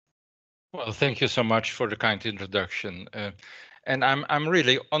Well, thank you so much for the kind introduction. And I'm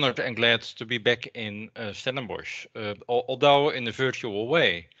really honored and glad to be back in Stellenbosch, although in a virtual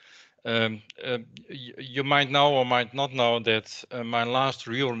way. You might know or might not know that my last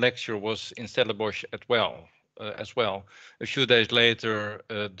real lecture was in Stellenbosch as well. A few days later,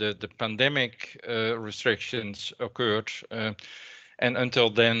 the pandemic restrictions occurred, and until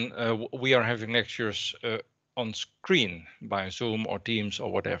then, we are having lectures on screen by Zoom or Teams or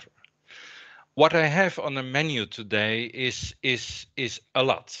whatever. What I have on the menu today is a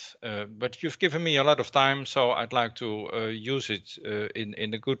lot, but you've given me a lot of time, so I'd like to use it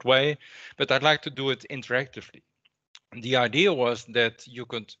in a good way, but I'd like to do it interactively. The idea was that you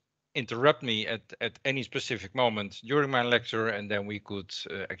could interrupt me at any specific moment during my lecture, and then we could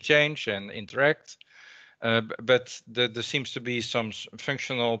exchange and interact. But there seems to be some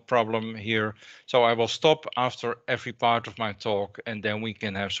functional problem here. So I will stop after every part of my talk, and then we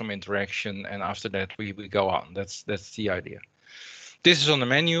can have some interaction. And after that, we go on. That's the idea. This is on the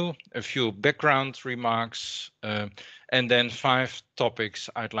menu, a few background remarks, and then 5 topics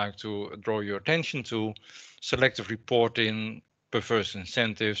I'd like to draw your attention to: selective reporting, perverse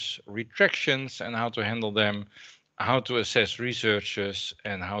incentives, retractions and how to handle them, how to assess researchers,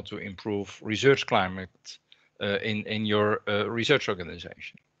 and how to improve research climate in your research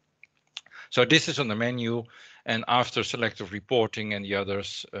organization. So this is on the menu, and after selective reporting and the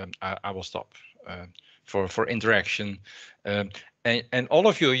others, I will stop for interaction. And all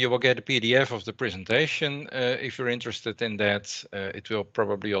of you will get a PDF of the presentation if you're interested in that. It will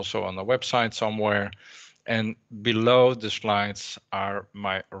probably also on the website somewhere. And below the slides are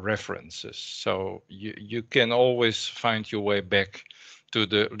my references. So you can always find your way back to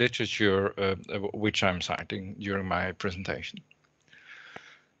the literature which I'm citing during my presentation.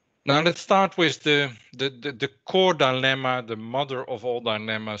 Now let's start with the core dilemma, the mother of all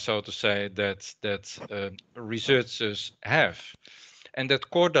dilemmas, so to say, that researchers have. And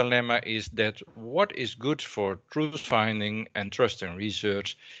that core dilemma is that what is good for truth finding and trust in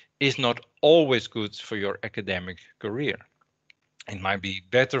research is not always good for your academic career. It might be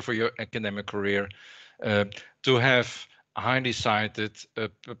better for your academic career to have highly cited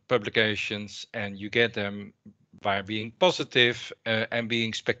publications, and you get them by being positive and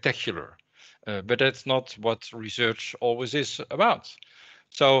being spectacular. But that's not what research always is about.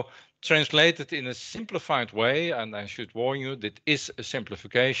 So translated in a simplified way, and I should warn you, that is a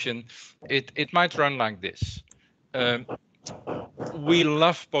simplification, it might run like this. We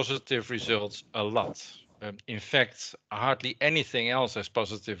love positive results a lot. In fact, hardly anything else as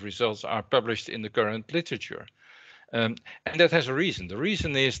positive results are published in the current literature. And that has a reason. The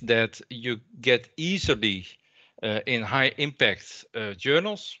reason is that you get easily in high impact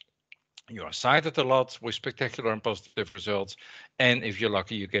journals. You are cited a lot with spectacular and positive results. And if you're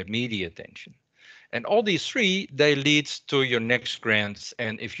lucky, you get media attention. And all these 3, they lead to your next grants.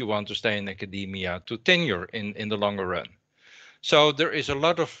 And if you want to stay in academia, to tenure in the longer run. So there is a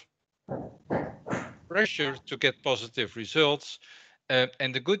lot of pressure to get positive results.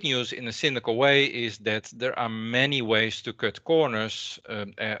 And the good news in a cynical way is that there are many ways to cut corners,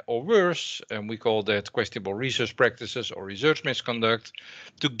 or worse, and we call that questionable research practices or research misconduct,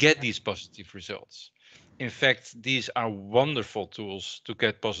 to get these positive results. In fact, these are wonderful tools to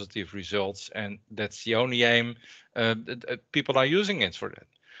get positive results, and that's the only aim. People are using it for that.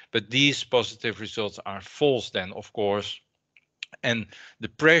 But these positive results are false then, of course, and the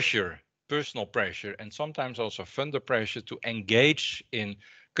pressure, personal pressure, and sometimes also funder pressure to engage in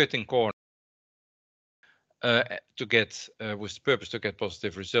cutting corners to get with the purpose to get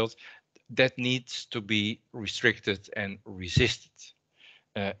positive results, that needs to be restricted and resisted.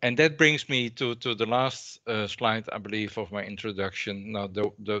 And that brings me to the last slide, I believe, of my introduction. Now,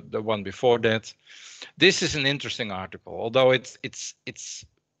 the one before that. This is an interesting article, although it's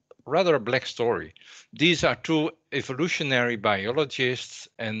rather a black story. These are 2 evolutionary biologists,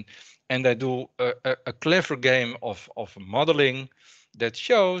 and they do a clever game of modeling that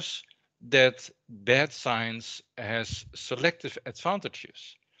shows that bad science has selective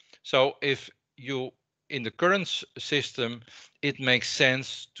advantages. So if you, in the current system, it makes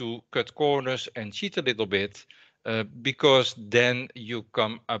sense to cut corners and cheat a little bit, because then you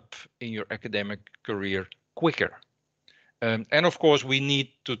come up in your academic career quicker. And of course, we need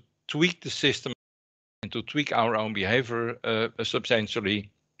to tweak the system and to tweak our own behavior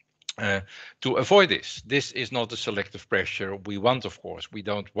substantially to avoid this. This is not a selective pressure we want, of course. We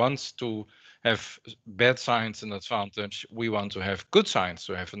don't want to have bad science an advantage. We want to have good science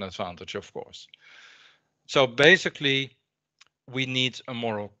to have an advantage, of course. So basically, we need a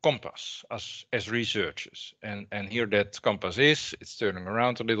moral compass as researchers. And here that compass it's turning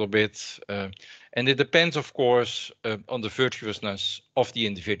around a little bit. And it depends, of course, on the virtuousness of the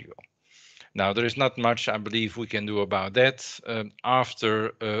individual. Now, there is not much, I believe, we can do about that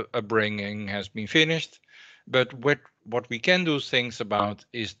after upbringing has been finished. But what we can do things about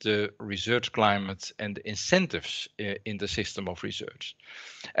is the research climate and the incentives in the system of research.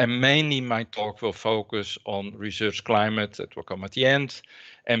 And mainly my talk will focus on research climate, that will come at the end,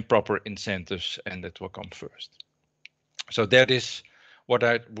 and proper incentives, and that will come first. So that is what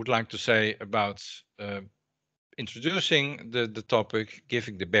I would like to say about introducing the topic,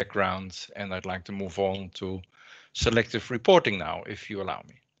 giving the background, and I'd like to move on to selective reporting now, if you allow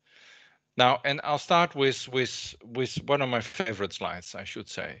me. Now, and I'll start with one of my favorite slides, I should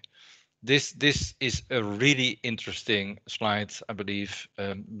say. This is a really interesting slide, I believe,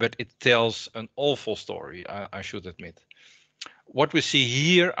 but it tells an awful story, I should admit. What we see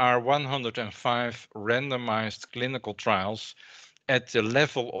here are 105 randomized clinical trials at the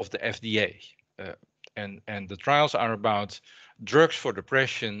level of the FDA. And the trials are about drugs for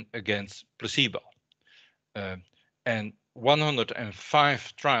depression against placebo. And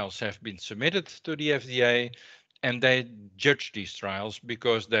 105 trials have been submitted to the FDA, and they judge these trials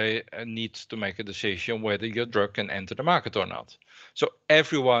because they need to make a decision whether your drug can enter the market or not. So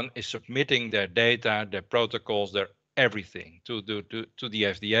everyone is submitting their data, their protocols, their everything to the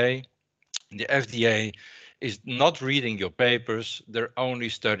FDA. The FDA is not reading your papers, they're only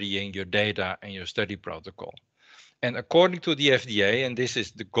studying your data and your study protocol. And according to the FDA, and this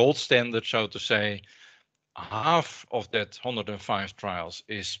is the gold standard, so to say, half of that 105 trials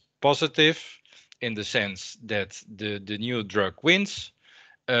is positive in the sense that the new drug wins,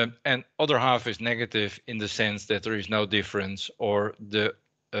 and other half is negative in the sense that there is no difference or the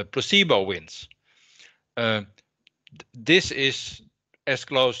placebo wins. This is as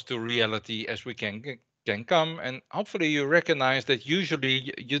close to reality as we can come, and hopefully you recognize that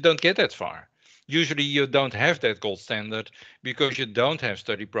usually you don't get that far. Usually you don't have that gold standard because you don't have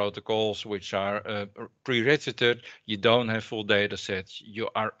study protocols which are pre-registered, you don't have full data sets, you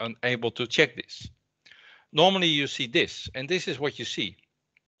are unable to check this. Normally you see this, and this is what you see.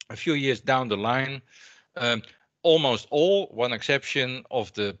 A few years down the line, almost all, one exception,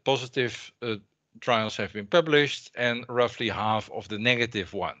 of the positive trials have been published and roughly half of the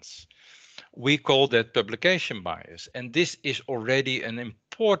negative ones. We call that publication bias, and this is already an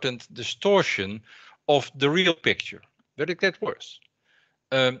important distortion of the real picture, but it gets worse.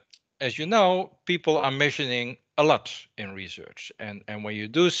 As you know, people are measuring a lot in research, and when you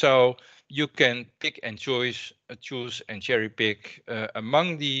do so, you can pick and choose and cherry pick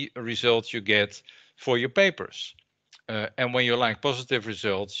among the results you get for your papers. And when you like positive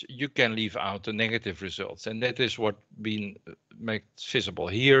results, you can leave out the negative results. And that is what been made visible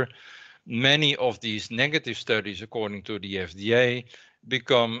here. Many of these negative studies, according to the FDA,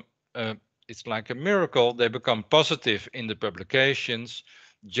 become, it's like a miracle, they become positive in the publications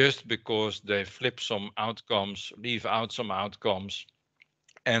just because they flip some outcomes, leave out some outcomes,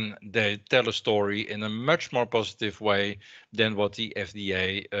 and they tell a story in a much more positive way than what the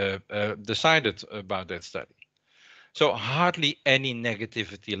FDA decided about that study. So hardly any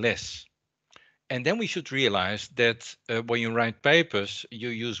negativity less. And then we should realize that when you write papers, you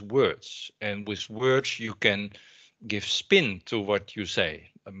use words. And with words, you can give spin to what you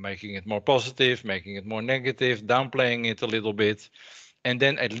say, making it more positive, making it more negative, downplaying it a little bit. And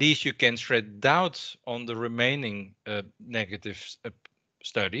then at least you can shed doubt on the remaining negative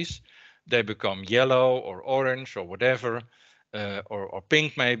studies. They become yellow or orange or whatever, or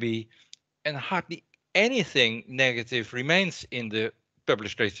pink maybe, and hardly anything negative remains in the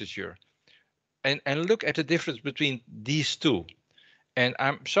published literature. And look at the difference between these two. And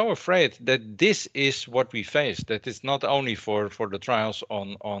I'm so afraid that this is what we face, that it's not only for the trials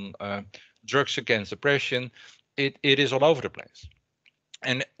on drugs against depression, it is all over the place.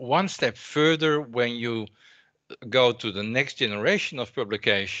 And one step further, when you go to the next generation of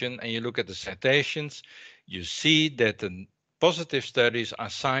publication and you look at the citations, you see that the positive studies are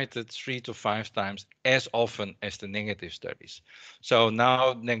cited 3 to 5 times as often as the negative studies. So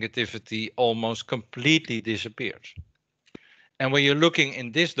now negativity almost completely disappears. And when you're looking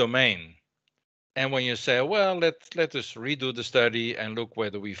in this domain, and when you say, well, let us redo the study and look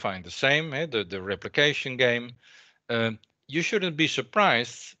whether we find the same, the replication game, you shouldn't be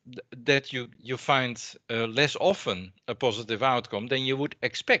surprised that you find less often a positive outcome than you would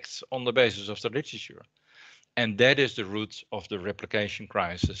expect on the basis of the literature. And that is the root of the replication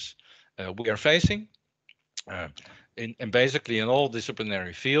crisis we are facing. in basically in all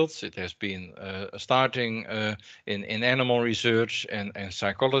disciplinary fields. It has been starting in animal research and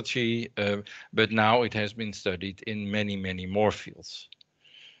psychology, but now it has been studied in many more fields.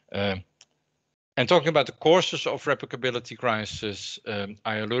 And talking about the causes of replicability crisis,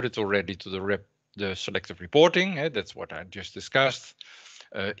 I alluded already to the selective reporting. That's what I just discussed.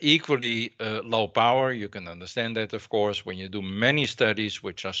 Equally low power, you can understand that, of course. When you do many studies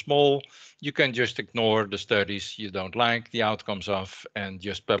which are small, you can just ignore the studies you don't like the outcomes of and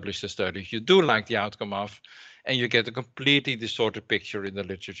just publish the studies you do like the outcome of, and you get a completely distorted picture in the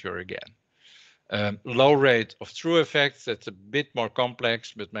literature again. Low rate of true effects, that's a bit more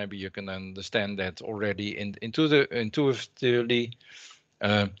complex, but maybe you can understand that already intuitively.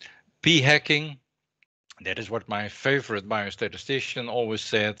 P-hacking, that is what my favorite biostatistician always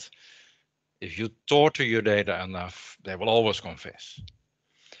said. If you torture your data enough, they will always confess.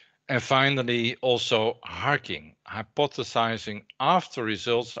 And finally, also harking, hypothesizing after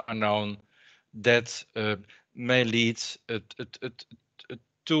results are known that may lead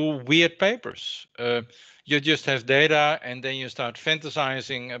to weird papers. You just have data and then you start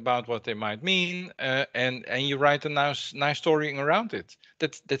fantasizing about what they might mean, and you write a nice story around it.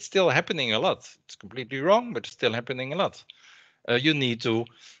 That's still happening a lot. It's completely wrong, but it's still happening a lot. You need to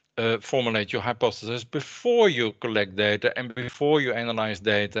formulate your hypothesis before you collect data and before you analyze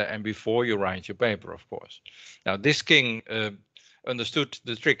data and before you write your paper, of course. Now, this king understood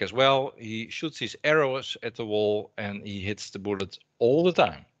the trick as well. He shoots his arrows at the wall and he hits the bullet all the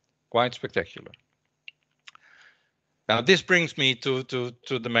time. Quite spectacular. Now, this brings me to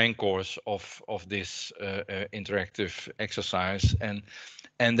the main course of this interactive exercise,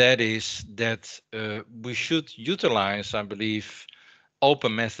 and that is that we should utilize, I believe,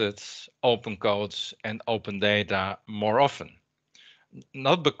 open methods, open codes, and open data more often.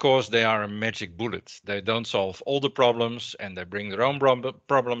 Not because they are a magic bullet. They don't solve all the problems, and they bring their own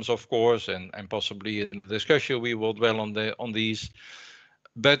problems, of course, and possibly in the discussion we will dwell on these.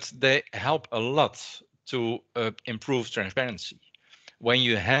 But they help a lot to improve transparency. When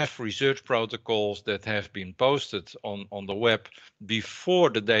you have research protocols that have been posted on the web before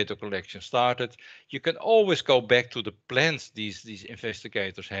the data collection started, you can always go back to the plans these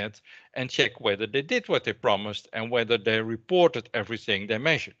investigators had and check whether they did what they promised and whether they reported everything they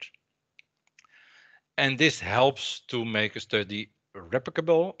measured. And this helps to make a study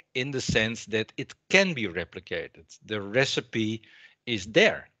replicable in the sense that it can be replicated. The recipe is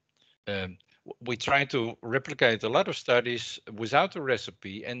there. We try to replicate a lot of studies without a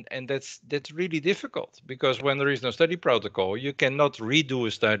recipe, and that's really difficult, because when there is no study protocol, you cannot redo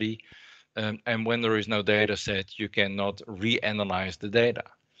a study, and when there is no data set, you cannot reanalyze the data.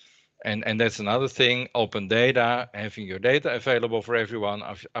 And that's another thing, open data, having your data available for everyone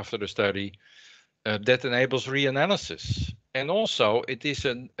after the study, that enables reanalysis. And also it is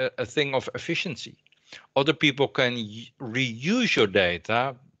a thing of efficiency. Other people can reuse your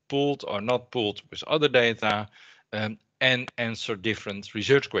data, pooled or not pooled with other data, and answer different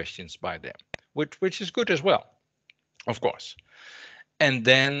research questions by them, which is good as well, of course. And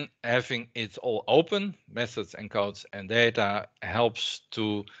then having it all open, methods and codes and data, helps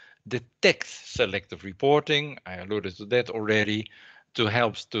to detect selective reporting. I alluded to that already. To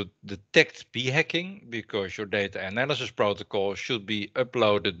helps to detect p-hacking, because your data analysis protocol should be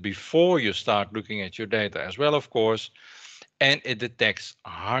uploaded before you start looking at your data as well, of course. And it detects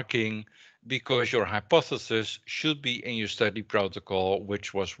harking, because your hypothesis should be in your study protocol,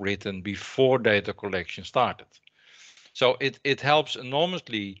 which was written before data collection started. So it helps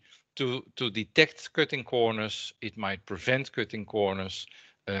enormously to detect cutting corners. It might prevent cutting corners,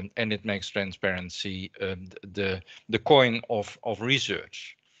 and it makes transparency the coin of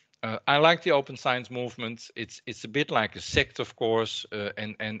research. I like the open science movement. It's a bit like a sect, of course,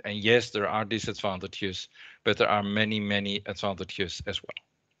 and yes, there are disadvantages, but there are many advantages as well.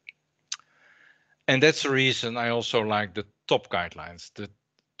 And that's the reason I also like the top guidelines, the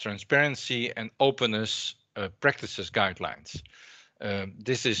transparency and openness practices guidelines.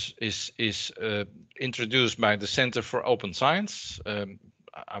 This is introduced by the Center for Open Science.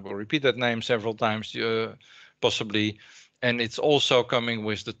 I will repeat that name several times, possibly. And it's also coming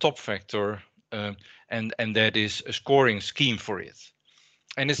with the top factor, and that is a scoring scheme for it.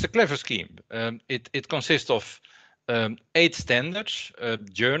 And it's a clever scheme. It consists of 8 standards,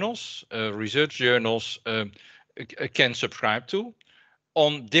 journals, research journals can subscribe to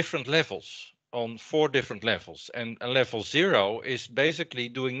on different levels, on 4 different levels. And level 0 is basically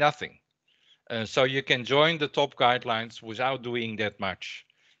doing nothing. So you can join the top guidelines without doing that much.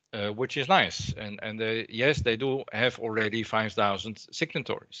 which is nice. And they, yes, they do have already 5,000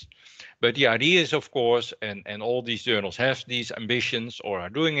 signatories. But the idea is, of course, and all these journals have these ambitions or are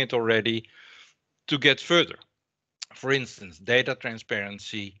doing it already, to get further. For instance, data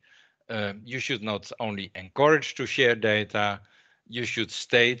transparency. You should not only encourage to share data, you should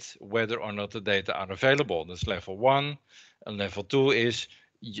state whether or not the data are available. That's level 1. And level 2 is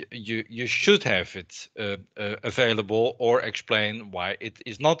you should have it available or explain why it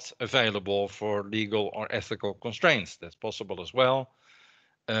is not available for legal or ethical constraints. That's possible as well.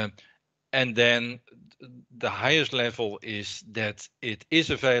 And then the highest level is that it is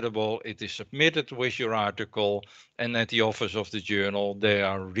available, it is submitted with your article, and at the office of the journal, they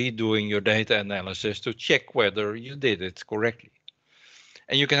are redoing your data analysis to check whether you did it correctly.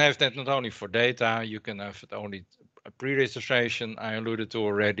 And you can have that not only for data, you can have it only pre-registration, I alluded to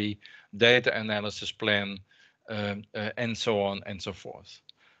already, data analysis plan, and so on and so forth.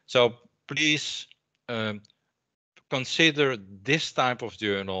 So please consider this type of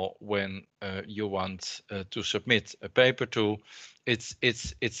journal when you want to submit a paper to. It's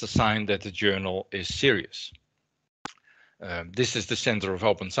a sign that the journal is serious. This is the Center of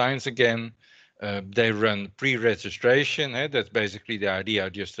Open Science again. They run pre-registration. That's basically the idea I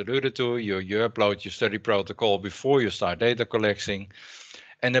just alluded to. You upload your study protocol before you start data collecting.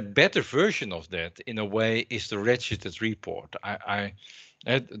 And a better version of that, in a way, is the registered report.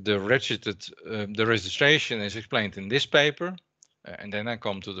 The registration is explained in this paper, and then I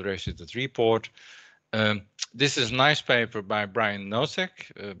come to the registered report. This is a nice paper by Brian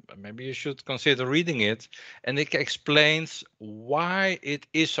Nosek. Maybe you should consider reading it. And it explains why it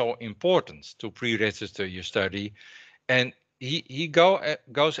is so important to pre-register your study. And he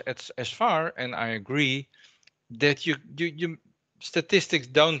goes as far, and I agree, that you statistics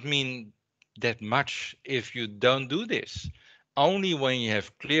don't mean that much if you don't do this. Only when you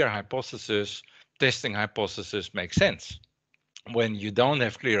have clear hypothesis, testing hypothesis makes sense. When you don't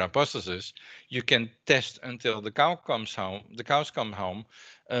have clear hypothesis, you can test until the cows come home,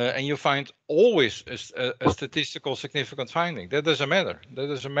 and you find always a statistical significant finding. That doesn't matter. That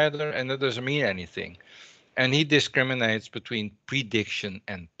doesn't matter, and that doesn't mean anything. And he discriminates between prediction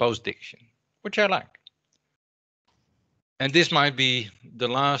and postdiction, which I like. And this might be the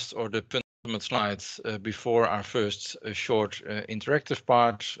last or the penultimate slides before our first short interactive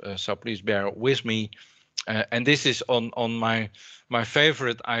part. So please bear with me. And this is on my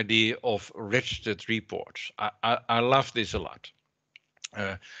favorite idea of registered reports. I love this a lot.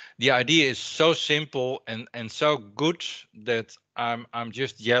 The idea is so simple and so good that I'm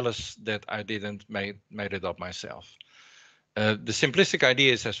just jealous that I didn't made it up myself. The simplistic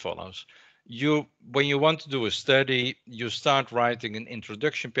idea is as follows. When you want to do a study, you start writing an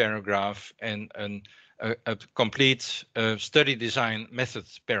introduction paragraph and a complete study design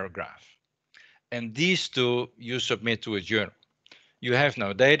methods paragraph. And these two you submit to a journal. You have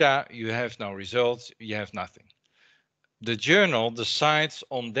no data, you have no results, you have nothing. The journal decides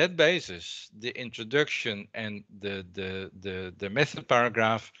on that basis, the introduction and the method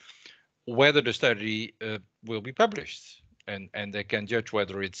paragraph, whether the study will be published. And they can judge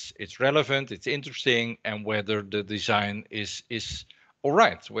whether it's relevant, it's interesting, and whether the design is all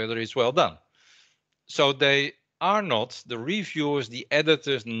right, whether it's well done. So they are not, the reviewers, the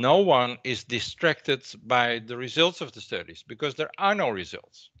editors, no one is distracted by the results of the studies because there are no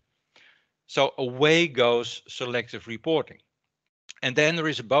results. So away goes selective reporting. And then there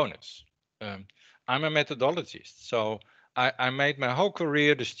is a bonus. I'm a methodologist, so I made my whole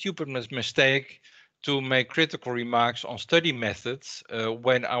career the stupid mistake to make critical remarks on study methods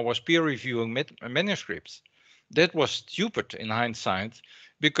when I was peer reviewing manuscripts. That was stupid in hindsight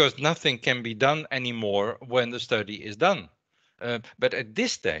because nothing can be done anymore when the study is done. But at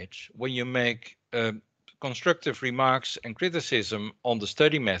this stage, when you make constructive remarks and criticism on the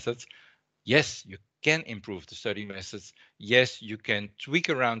study methods, yes, you can improve the study methods. Yes, you can tweak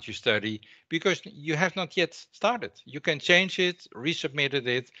around your study because you have not yet started. You can change it, resubmit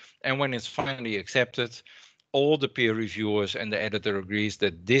it, and when it's finally accepted, all the peer reviewers and the editor agrees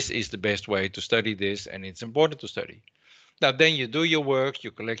that this is the best way to study this and it's important to study. Now, then you do your work, you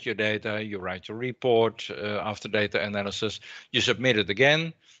collect your data, you write your report after data analysis, you submit it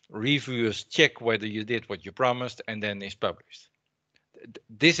again, reviewers check whether you did what you promised, and then it's published.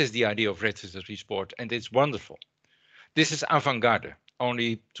 This is the idea of registered report, and it's wonderful. This is avant-garde.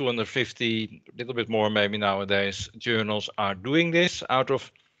 Only 250, a little bit more maybe nowadays, journals are doing this out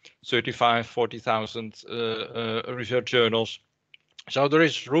of 35, 40,000 research journals. So there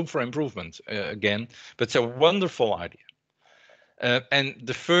is room for improvement again, but it's a wonderful idea. And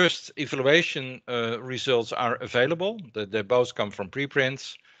the first evaluation results are available. They both come from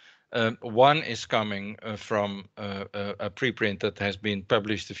preprints. One is coming from a preprint that has been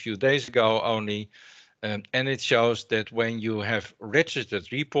published a few days ago only, and it shows that when you have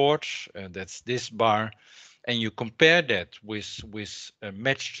registered reports, that's this bar, and you compare that with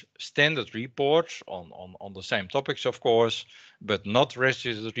matched standard reports on the same topics, of course, but not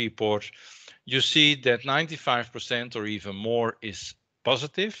registered reports, you see that 95% or even more is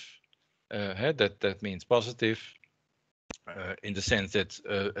positive. That means positive in the sense that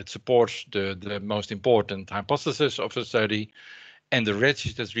it supports the most important hypothesis of the study, and the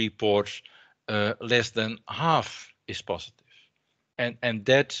registered reports, less than half is positive. And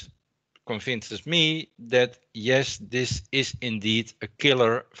that convinces me that yes, this is indeed a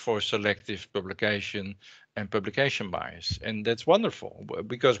killer for selective publication and publication bias. And that's wonderful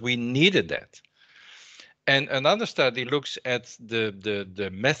because we needed that. And another study looks at the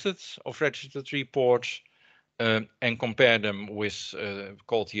methods of registered reports and compare them with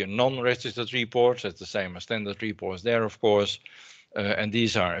called here non-registered reports. That's the same as standard reports there, of course. And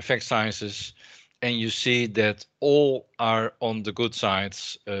these are effect sizes. And you see that all are on the good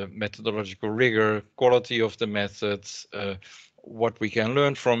sides, methodological rigor, quality of the methods, what we can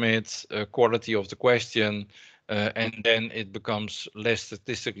learn from it, quality of the question, and then it becomes less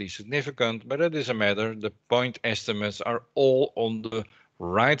statistically significant, but it doesn't matter. The point estimates are all on the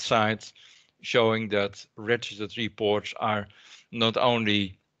right side, showing that registered reports are not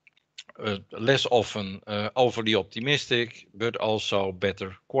only less often overly optimistic, but also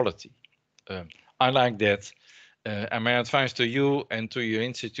better quality. I like that. And my advice to you and to your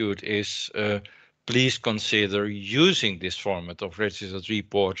institute is please consider using this format of registered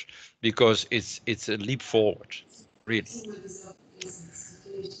reports because it's a leap forward, really.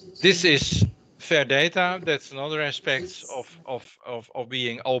 This is fair data. That's another aspect of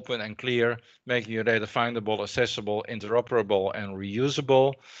being open and clear, making your data findable, accessible, interoperable, and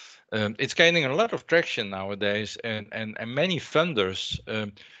reusable. It's gaining a lot of traction nowadays, and many funders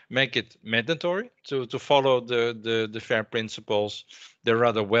make it mandatory to follow the FAIR principles. They're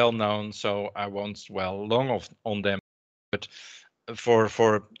rather well known, so I won't dwell long on them. But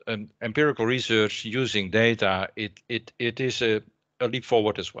for empirical research using data, it is a leap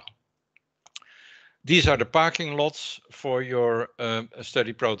forward as well. These are the parking lots for your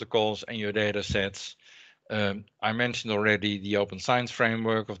study protocols and your data sets. I mentioned already the open science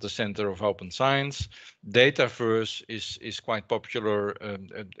framework of the Center of Open Science. Dataverse is quite popular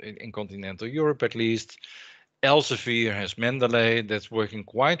in continental Europe, at least. Elsevier has Mendeley, that's working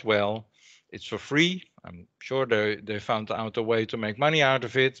quite well. It's for free. I'm sure they found out a way to make money out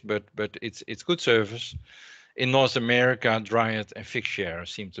of it, but it's good service. In North America, Dryad and Figshare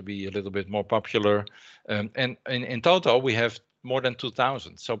seem to be a little bit more popular. And in total, we have more than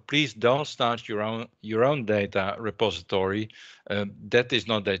 2,000. So please don't start your own data repository. That is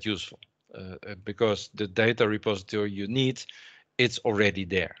not that useful because the data repository you need, it's already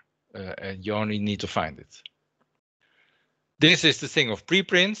there. And you only need to find it. This is the thing of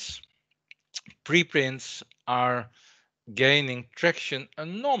preprints. Preprints are gaining traction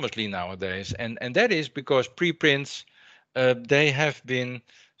enormously nowadays, and that is because preprints they have been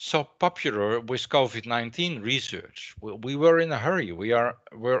so popular with COVID-19 research. We were in a hurry.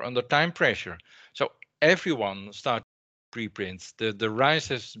 We're under time pressure, so everyone started preprints. The rise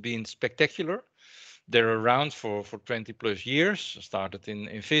has been spectacular. They're around for 20 plus years, started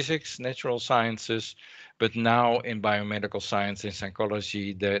in physics, natural sciences, but now in biomedical science and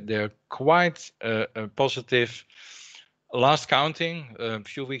psychology, they're quite positive. Last counting, a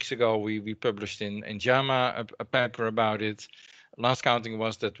few weeks ago, we published in JAMA a paper about it. Last counting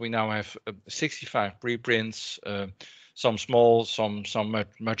was that we now have 65 preprints, some small, some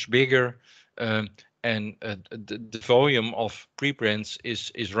much bigger, and the volume of preprints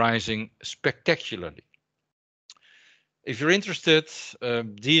is rising spectacularly. If you're interested,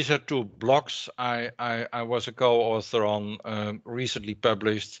 these are two blogs I was a co-author on, recently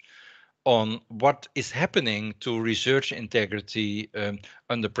published, on what is happening to research integrity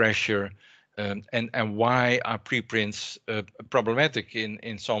under pressure, and why are preprints problematic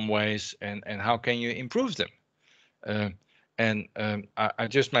in some ways, and how can you improve them. I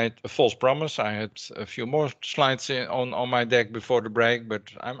just made a false promise. I had a few more slides on my deck before the break, but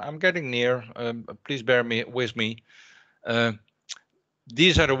I'm getting near. Please bear with me.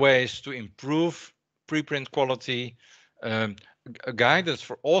 These are the ways to improve preprint quality. Guidance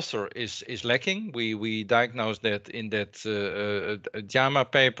for author is lacking. We diagnosed that in that JAMA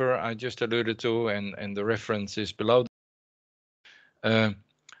paper I just alluded to, and the reference is below.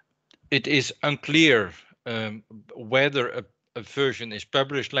 It is unclear whether a version is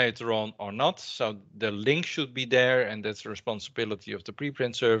published later on or not. So the link should be there, and that's the responsibility of the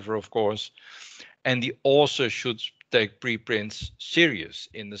preprint server, of course. And the author should take preprints serious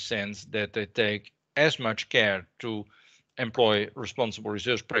in the sense that they take as much care to employ responsible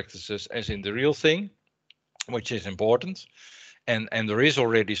research practices as in the real thing, which is important. And there is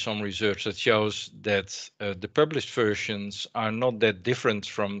already some research that shows that the published versions are not that different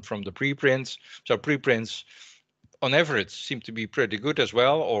from the preprints. So preprints on average seem to be pretty good as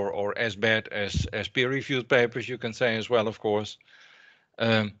well, or as bad as peer-reviewed papers, you can say as well, of course.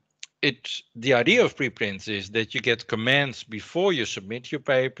 The idea of preprints is that you get commands before you submit your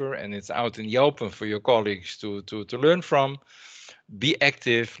paper, and it's out in the open for your colleagues to learn from. Be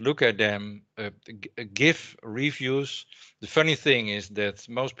active, look at them, give reviews. The funny thing is that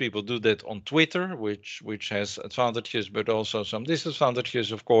most people do that on Twitter, which has advantages, but also some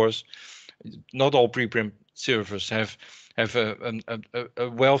disadvantages, of course. Not all preprint servers have a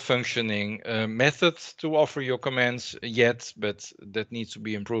well-functioning method to offer your comments yet, but that needs to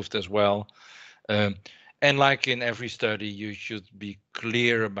be improved as well. And like in every study, you should be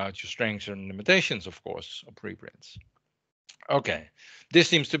clear about your strengths and limitations, of course, of preprints. Okay, this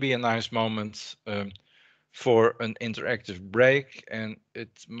seems to be a nice moment for an interactive break, and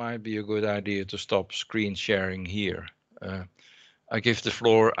it might be a good idea to stop screen sharing here. I give the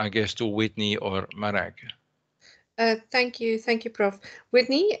floor, I guess, to Whitney or Marijke. Thank you, Prof.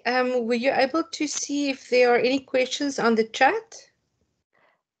 Whitney, were you able to see if there are any questions on the chat?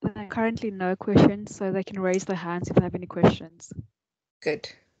 There are currently no questions, so they can raise their hands if they have any questions.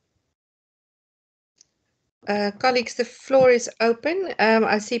 Good. Colleagues, the floor is open.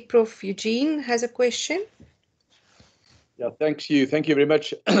 I see Prof. Eugene has a question. Yeah, thank you very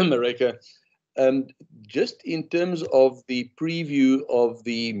much, Marijke. Just in terms of the preview of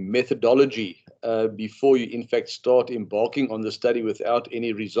the methodology before you in fact start embarking on the study without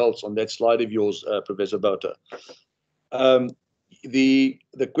any results on that slide of yours, Professor Bouter. The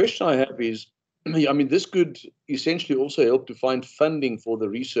question I have is, I mean, this could essentially also help to find funding for the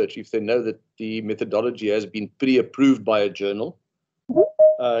research if they know that the methodology has been pre-approved by a journal.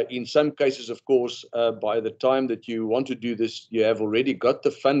 In some cases, of course, by the time that you want to do this, you have already got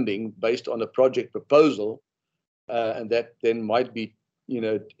the funding based on a project proposal, and that then might be,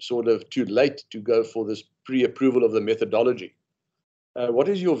 sort of too late to go for this pre-approval of the methodology. What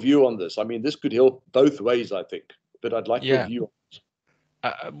is your view on this? I mean, this could help both ways, I think, but I'd like your view on this.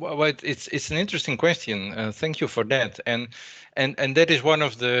 Well, it's an interesting question. Thank you for that, and that is one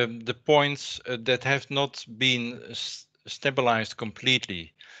of the points that have not been stabilized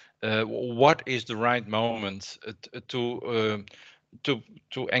completely. What is the right moment to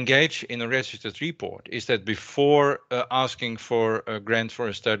engage in a registered report? Is that before asking for a grant for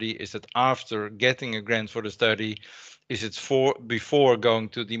a study? Is it after getting a grant for the study? Is it before going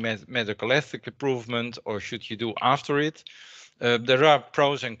to the medical ethic improvement, or should you do after it? There are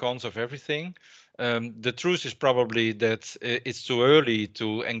pros and cons of everything. The truth is probably that it's too early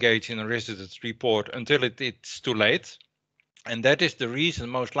to engage in a registered report until it's too late. And that is the reason,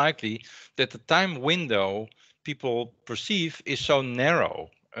 most likely, that the time window people perceive is so narrow.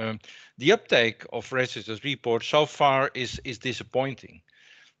 The uptake of registered reports so far is disappointing,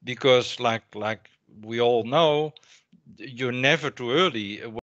 because like we all know, you're never too early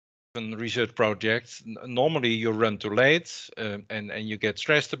when research projects. Normally you run too late, and you get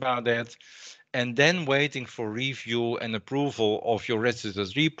stressed about that. And then waiting for review and approval of your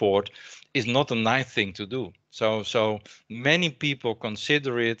registered report is not a nice thing to do. So many people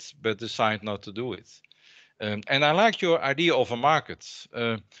consider it but decide not to do it. And I like your idea of a market.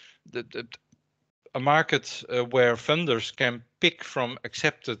 A market where funders can pick from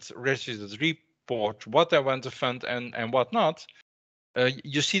accepted registered reports what they want to fund and what not.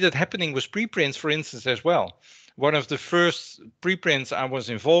 You see that happening with preprints, for instance, as well. One of the first preprints I was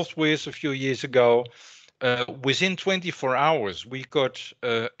involved with a few years ago, within 24 hours, we got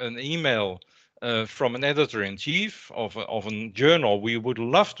an email from an editor-in-chief of a journal we would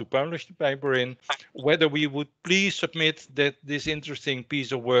love to publish the paper in, whether we would please submit this interesting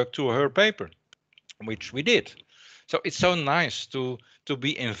piece of work to her paper, which we did. So it's so nice to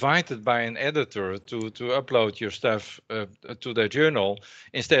be invited by an editor to upload your stuff to their journal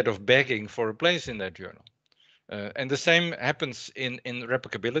instead of begging for a place in that journal. And the same happens in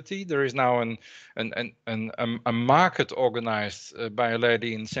replicability. There is now a market organized by a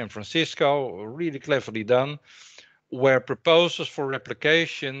lady in San Francisco, really cleverly done, where proposals for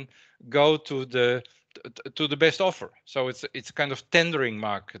replication go to the best offer. So it's a kind of tendering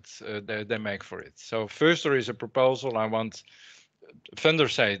market they make for it. So first there is a proposal.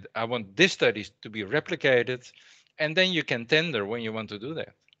 Funders say, I want this study to be replicated, and then you can tender when you want to do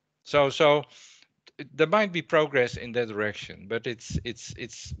that. So there might be progress in that direction, but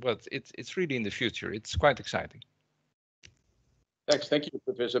it's really in the future. It's quite exciting. Thanks. Thank you,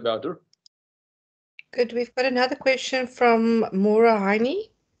 Professor Bouter. Good. We've got another question from Maura Heine.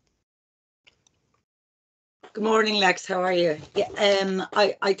 Good morning, Lex. How are you? Yeah,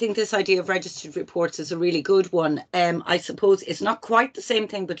 I think this idea of registered reports is a really good one. I suppose it's not quite the same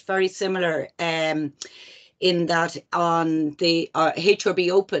thing, but very similar in that on the HRB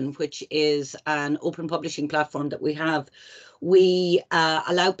Open, which is an open publishing platform that we have, we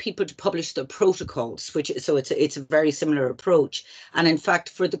allow people to publish their protocols, so it's a very similar approach. And in fact,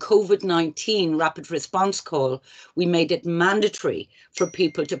 for the COVID-19 rapid response call, we made it mandatory for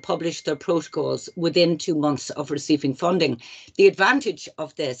people to publish their protocols within 2 months of receiving funding. The advantage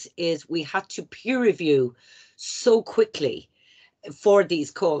of this is we had to peer review so quickly for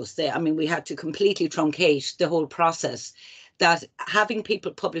these calls. We had to completely truncate the whole process, that having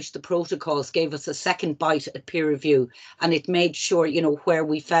people publish the protocols gave us a second bite at peer review, and it made sure, where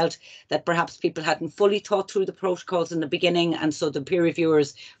we felt that perhaps people hadn't fully thought through the protocols in the beginning, and so the peer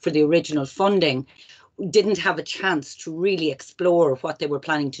reviewers for the original funding didn't have a chance to really explore what they were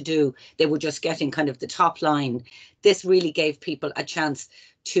planning to do. They were just getting kind of the top line. This really gave people a chance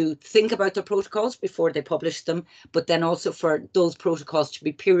to think about their protocols before they published them, but then also for those protocols to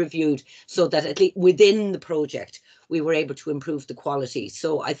be peer reviewed, so that at least within the project we were able to improve the quality.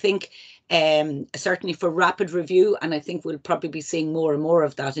 So I think certainly for rapid review, and I think we'll probably be seeing more and more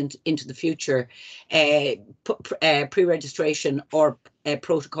of that into the future, pre-registration or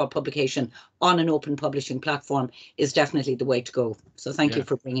protocol publication on an open publishing platform is definitely the way to go. So thank you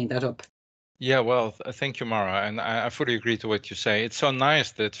for bringing that up. Yeah, well, thank you, Mara. And I fully agree to what you say. It's so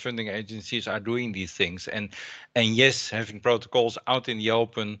nice that funding agencies are doing these things. And yes, having protocols out in the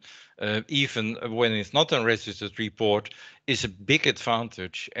open, even when it's not a registered report, is a big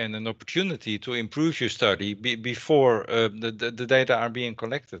advantage and an opportunity to improve your study before the data are being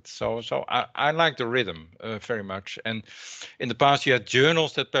collected. So I like the rhythm very much. And in the past, you had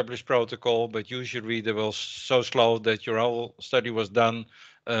journals that published protocol, but usually they were so slow that your whole study was done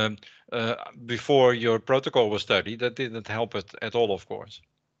before your protocol was studied. That didn't help it at all, of course.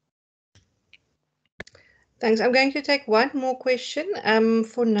 Thanks. I'm going to take one more question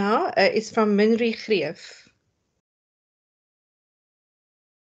for now. It's from Minri Greef.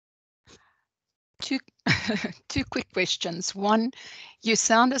 Two quick questions. One, you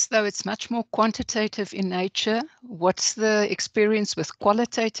sound as though it's much more quantitative in nature. What's the experience with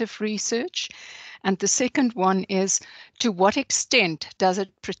qualitative research? And the second one is, to what extent does it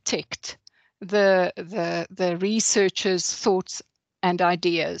protect the researchers' thoughts and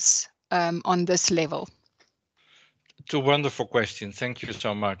ideas on this level? Two wonderful questions. Thank you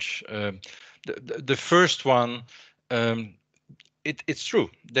so much. The first one, it's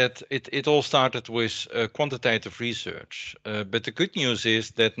true that it all started with quantitative research. But the good news is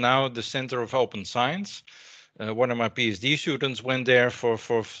that now the Center of Open Science, one of my PhD students went there for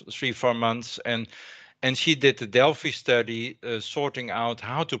 3-4 months, and she did the Delphi study, sorting out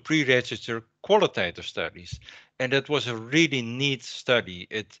how to pre-register qualitative studies. And that was a really neat study.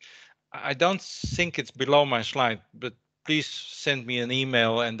 I don't think it's below my slide, but please send me an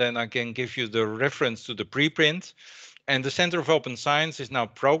email and then I can give you the reference to the preprint. And the Center of Open Science is now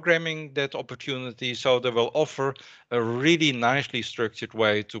programming that opportunity, so they will offer a really nicely structured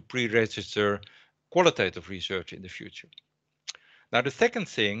way to pre-register qualitative research in the future. Now, the second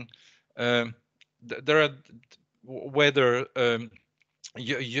thing, there are whether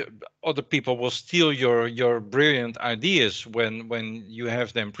other people will steal your brilliant ideas when you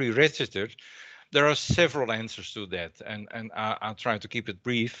have them pre-registered. There are several answers to that, and I'll try to keep it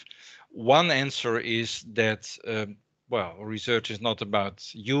brief. One answer is that well, research is not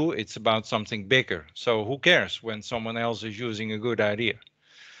about you, it's about something bigger. So who cares when someone else is using a good idea?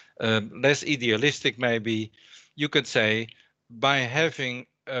 Less idealistic maybe, you could say, by having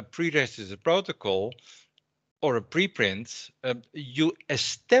a pre-registered protocol or a preprint, you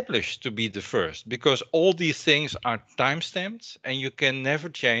establish to be the first, because all these things are timestamped and you can never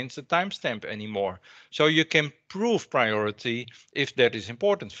change the timestamp anymore. So you can prove priority if that is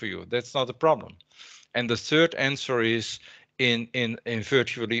important for you. That's not a problem. And the third answer is in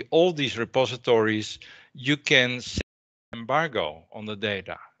virtually all these repositories, you can set an embargo on the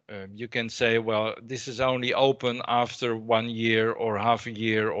data. You can say, well, this is only open after 1 year or half a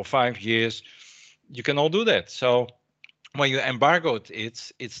year or 5 years. You can all do that. So when you embargo it,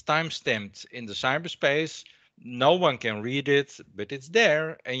 it's time-stamped in the cyberspace. No one can read it, but it's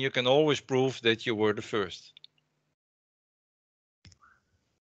there, and you can always prove that you were the first.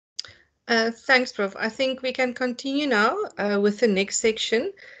 Thanks, Prof. I think we can continue now with the next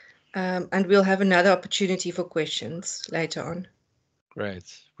section, and we'll have another opportunity for questions later on.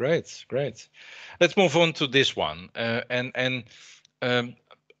 Great, great, great. Let's move on to this one.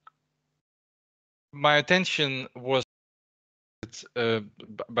 My attention was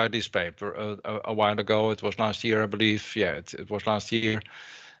by this paper a while ago. It was last year, I believe. Yeah, it was last year.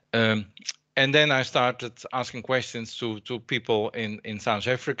 And then I started asking questions to people in South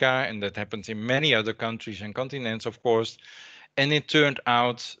Africa, and that happens in many other countries and continents, of course. And it turned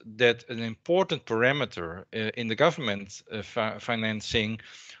out that an important parameter in the government financing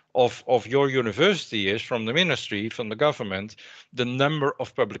of your university is, from the ministry, from the government, the number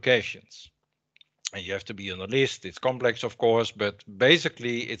of publications. And you have to be on a list. It's complex, of course, but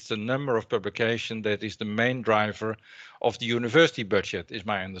basically it's the number of publication that is the main driver of the university budget, is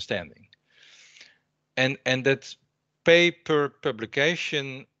my understanding. And that paper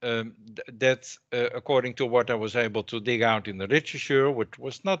publication, that according to what I was able to dig out in the literature, which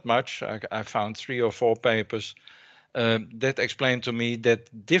was not much, I found 3 or 4 papers that explained to me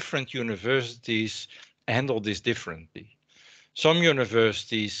that different universities handle this differently. Some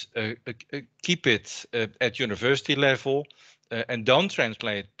universities keep it at university level and don't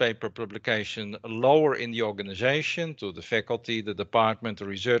translate paper publication lower in the organization to the faculty, the department, the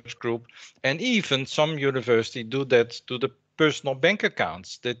research group, and even some universities do that to the personal bank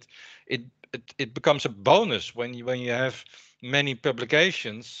accounts. That it becomes a bonus when you have many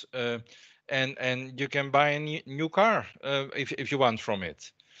publications, and you can buy a new car if you want from it.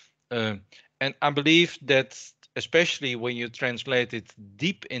 And I believe that especially when you translate it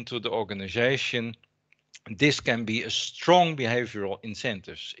deep into the organization, this can be a strong behavioral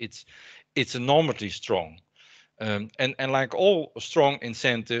incentives. It's enormously strong. And like all strong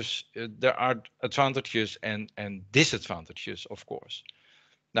incentives, there are advantages and disadvantages, of course.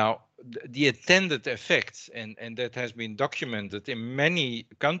 Now, the attended effects, and that has been documented in many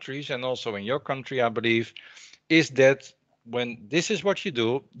countries and also in your country, I believe, is that when this is what you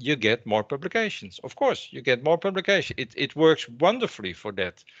do, you get more publications. Of course, you get more publication. It works wonderfully for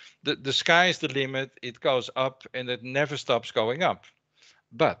that. The sky is the limit. It goes up and it never stops going up.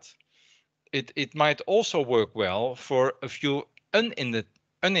 But it might also work well for a few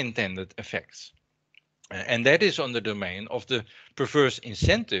unintended effects. And that is on the domain of the perverse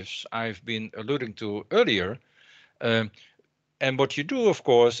incentives I've been alluding to earlier. And what you do, of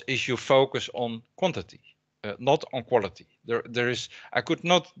course, is you focus on quantity. Not on quality. I could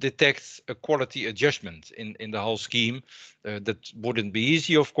not detect a quality adjustment in the whole scheme. That wouldn't be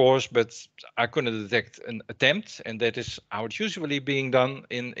easy, of course, but I couldn't detect an attempt, and that is how it's usually being done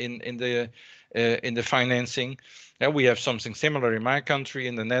in the financing. We have something similar in my country,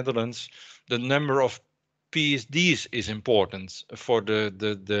 in the Netherlands. The number of PhDs is important for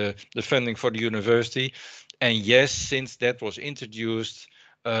the funding for the university, and yes, since that was introduced,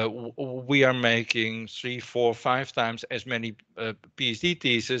 we are making 3, 4, 5 times as many PhD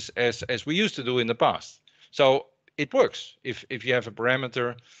theses as we used to do in the past. So it works if you have a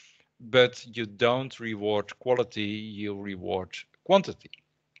parameter, but you don't reward quality, you reward quantity.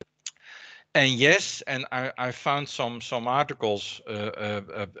 And yes, and I found some articles,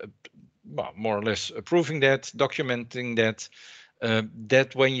 well, more or less proving that, documenting that,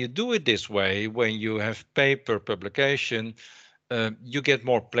 that when you do it this way, when you have paper publication, you get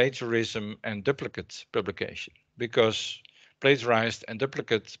more plagiarism and duplicate publication, because plagiarized and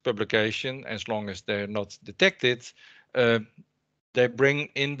duplicate publication, as long as they're not detected, they bring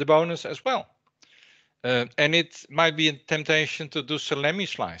in the bonus as well. And it might be a temptation to do salami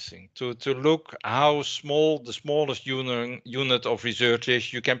slicing, to look how small the smallest unit of research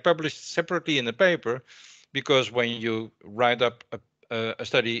is. You can publish separately in the paper, because when you write up a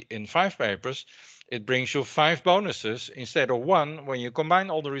study in 5 papers, it brings you 5 bonuses instead of 1 when you combine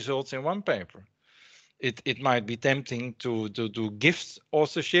all the results in 1 paper. It might be tempting to do gift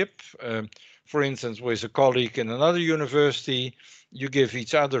authorship. For instance, with a colleague in another university, you give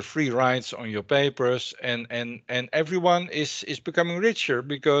each other free rights on your papers, and everyone is becoming richer,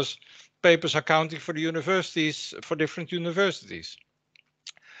 because papers are counting for the universities, for different universities.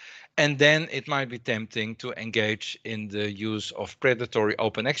 And then it might be tempting to engage in the use of predatory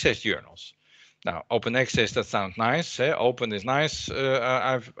open access journals. Now, open access, that sounds nice. Open is nice.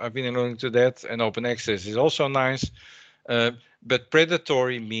 I've been alluding to that, and open access is also nice. But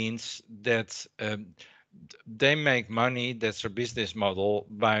predatory means that they make money, that's their business model,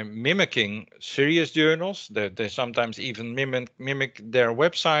 by mimicking serious journals. They sometimes even mimic their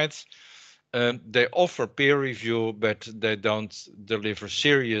websites. They offer peer review, but they don't deliver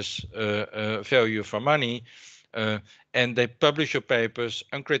serious value for money. and they publish your papers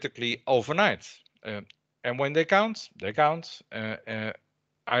uncritically overnight. And when they count, they count.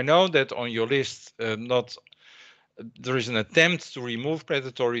 I know that on your list, there is an attempt to remove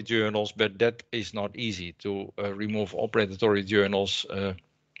predatory journals, but that is not easy to remove all predatory journals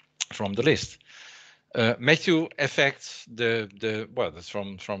from the list. Matthew effect, well, that's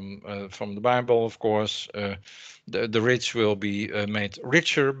from the Bible, of course. The rich will be made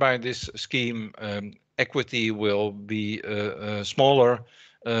richer by this scheme. Equity will be smaller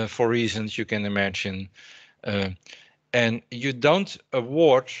for reasons you can imagine. And you don't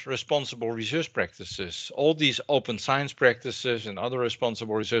award responsible research practices. All these open science practices and other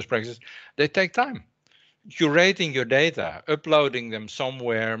responsible research practices, they take time. Curating your data, uploading them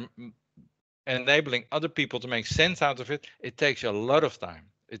somewhere, enabling other people to make sense out of it, it takes a lot of time.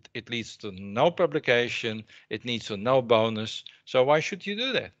 It leads to no publication, it needs to no bonus. So why should you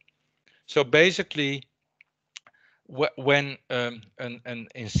do that? So basically, when an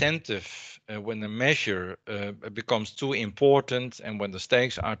incentive, when a measure becomes too important and when the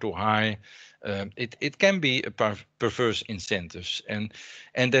stakes are too high, it can be a perverse incentives, and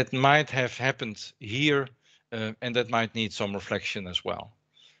that might have happened here, and that might need some reflection as well.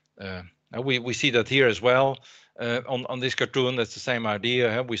 We see that here as well. On this cartoon, that's the same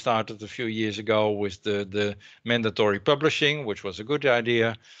idea. We started a few years ago with the mandatory publishing, which was a good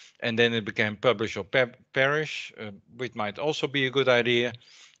idea. And then it became publish or perish, which might also be a good idea.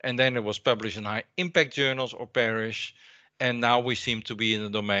 And then it was published in high impact journals or perish. And now we seem to be in the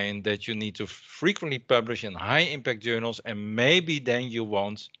domain that you need to frequently publish in high impact journals, and maybe then you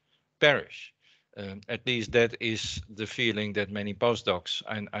won't perish. At least that is the feeling that many postdocs,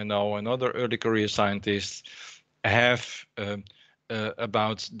 I know, and other early career scientists have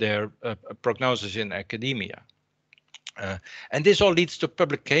about their prognosis in academia. And this all leads to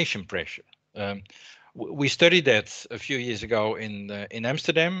publication pressure. We studied that a few years ago in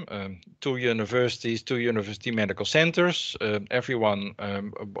Amsterdam, 2 universities, 2 university medical centers. Everyone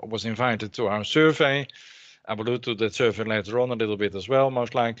was invited to our survey. I will allude to that survey later on a little bit as well,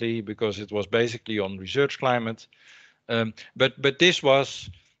 most likely, because it was basically on research climate. But this was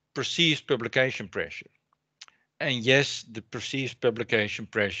perceived publication pressure. And yes, the perceived publication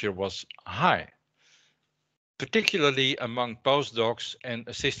pressure was high, particularly among postdocs and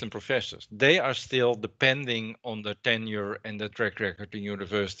assistant professors. They are still depending on their tenure and their track record in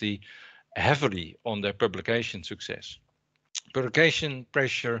university heavily on their publication success. Publication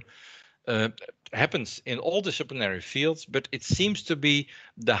pressure happens in all disciplinary fields, but it seems to be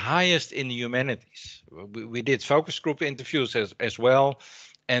the highest in the humanities. We did focus group interviews as well,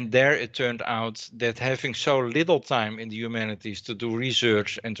 and there it turned out that having so little time in the humanities to do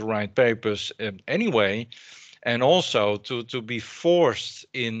research and to write papers anyway, and also to be forced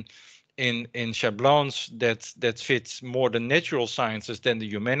in schablons that fits more the natural sciences than the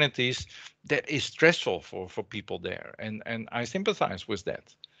humanities, that is stressful for people there, and I sympathize with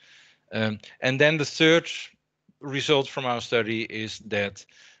that. And then the third result from our study is that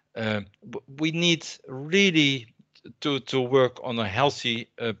we need really to work on a healthy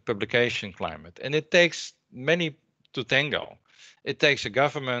publication climate, and it takes many to tango. It takes a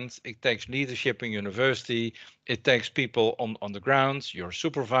government, it takes leadership in university, it takes people on the ground, your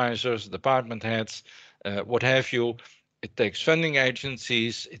supervisors, department heads, what have you. It takes funding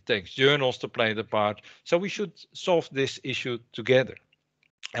agencies, it takes journals to play the part. So we should solve this issue together.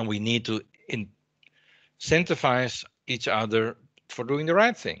 And we need to incentivize each other for doing the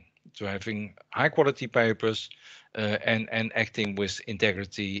right thing, to having high quality papers and acting with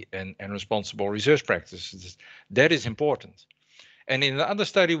integrity and responsible research practices. That is important. And in the other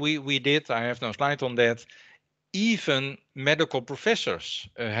study we did, I have no slide on that, even medical professors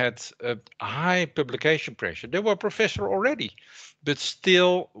had a high publication pressure. They were professor already, but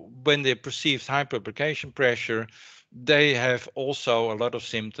still when they perceived high publication pressure, they have also a lot of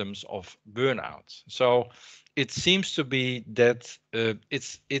symptoms of burnout. So it seems to be that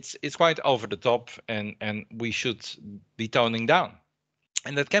it's quite over the top, and we should be toning down,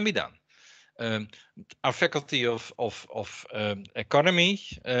 and that can be done. Our faculty of economy,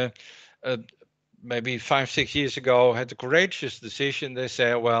 maybe 5-6 years ago, had a courageous decision. They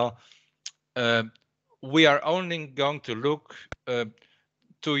said, well, we are only going to look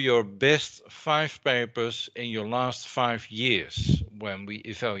to your best 5 papers in your last 5 years when we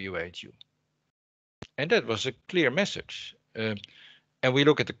evaluate you. And that was a clear message. And we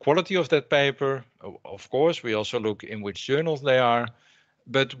look at the quality of that paper. Of course, we also look in which journals they are,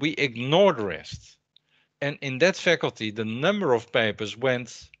 but we ignore the rest. And in that faculty, the number of papers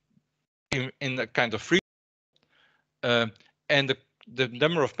went in a kind of free, and the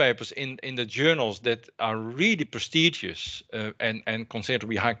number of papers in the journals that are really prestigious and considered to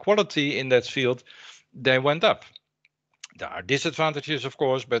be high quality in that field, they went up. There are disadvantages, of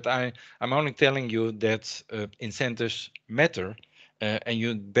course, but I'm only telling you that incentives matter, and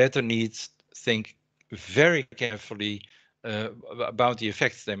you better think very carefully about the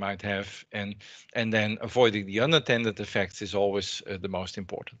effects they might have, and then avoiding the unintended effects is always the most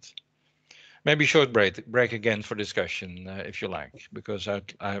important. Maybe short break again for discussion, if you like, because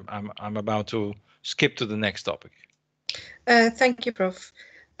I'm about to skip to the next topic. Thank you, Prof.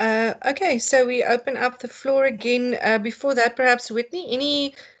 Okay, so we open up the floor again. Before that, perhaps Whitney,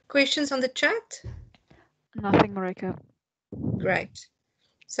 any questions on the chat? Nothing, Marika. Great.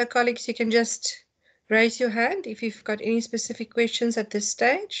 So colleagues, you can just raise your hand if you've got any specific questions at this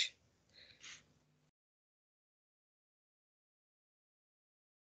stage.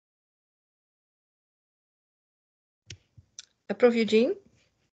 Prof. Eugene?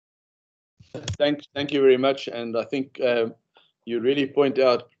 Thank you very much. And I think you really point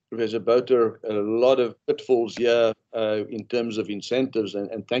out, Professor Bouter, a lot of pitfalls here in terms of incentives,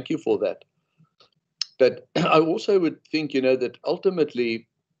 and thank you for that. But I also would think, that ultimately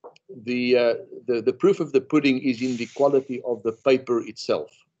the proof of the pudding is in the quality of the paper itself.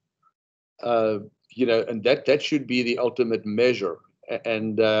 And that should be the ultimate measure,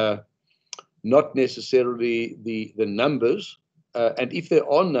 and not necessarily the numbers. And if there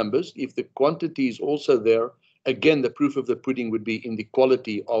are numbers, if the quantity is also there, again, the proof of the pudding would be in the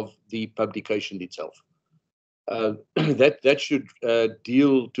quality of the publication itself. That should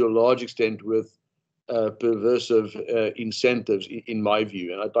deal to a large extent with perversive incentives, in my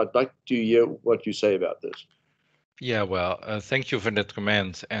view. And I'd like to hear what you say about this. Yeah, well, thank you for that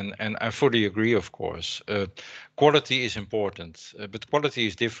comment, and I fully agree, of course. Quality is important, but quality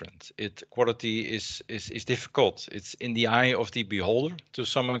is different. Quality is difficult. It's in the eye of the beholder to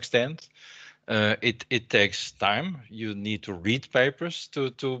some extent. It takes time. You need to read papers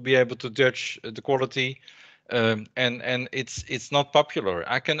to be able to judge the quality, and it's not popular.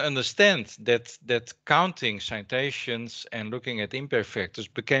 I can understand that counting citations and looking at impact factors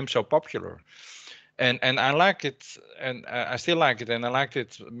became so popular. And I like it, and I still like it, and I liked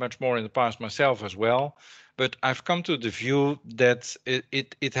it much more in the past myself as well. But I've come to the view that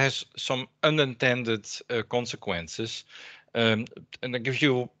it has some unintended consequences. And I'll give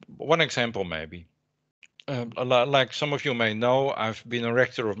you one example, maybe. Like some of you may know, I've been a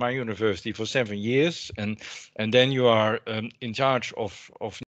rector of my university for 7 years, and then you are in charge of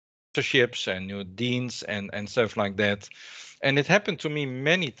lectureships and new deans and stuff like that. And it happened to me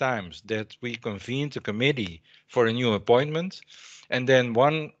many times that we convened a committee for a new appointment, and then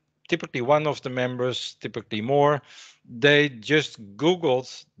typically one of the members, typically more, they just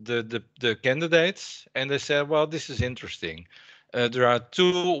Googled the candidates, and they said, well, this is interesting. There are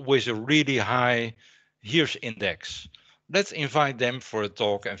 2 with a really high Hirsch index. Let's invite them for a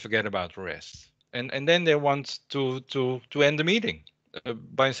talk and forget about the rest. And then they want to end the meeting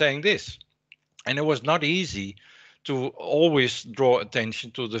by saying this. And it was not easy to always draw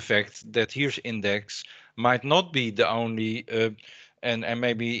attention to the fact that Hirsch index might not be the only and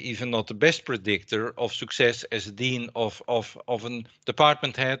maybe even not the best predictor of success as a dean of a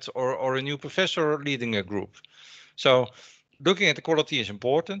department head or a new professor leading a group. So looking at the quality is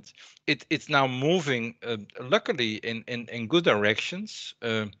important. It's now moving, luckily, in good directions.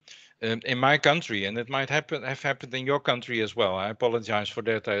 In my country, and it might have happened in your country as well. I apologize for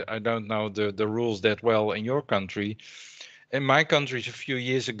that. I don't know the rules that well in your country. In my country, a few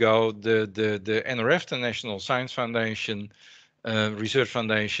years ago, the NRF, the National Science Foundation, Research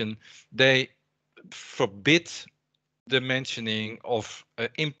Foundation, they forbid the mentioning of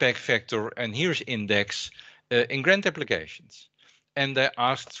impact factor and Hirsch index in grant applications. And they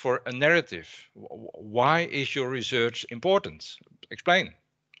asked for a narrative. Why is your research important? Explain.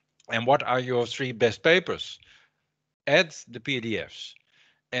 And what are your 3 best papers? Add the PDFs.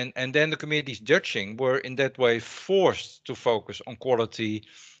 And then the committees judging were in that way forced to focus on quality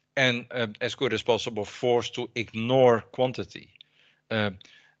and as good as possible forced to ignore quantity.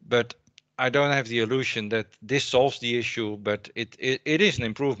 But I don't have the illusion that this solves the issue, but it is an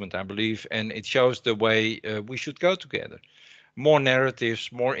improvement, I believe, and it shows the way we should go together. More narratives,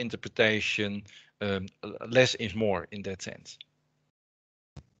 more interpretation, less is more in that sense.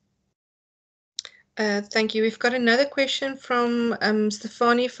 Thank you. We've got another question from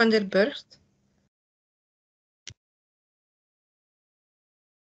Stefanie van der Burgt.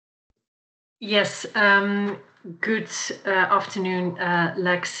 Yes, good afternoon,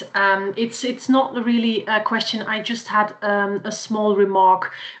 Lex. It's not really a question. I just had a small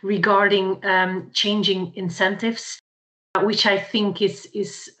remark regarding changing incentives. which I think is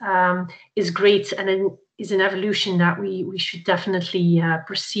great and is an evolution that we should definitely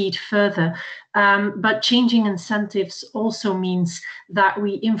proceed further. But changing incentives also means that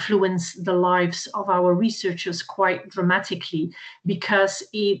we influence the lives of our researchers quite dramatically, because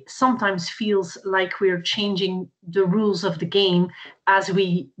it sometimes feels like we're changing the rules of the game as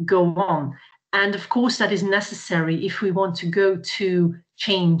we go on. And of course, that is necessary if we want to go to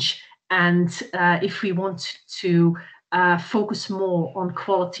change and if we want to focus more on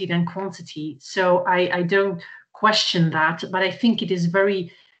quality than quantity. So I don't question that, but I think it is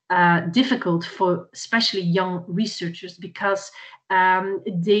very difficult for especially young researchers, because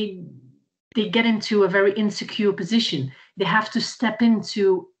they get into a very insecure position. They have to step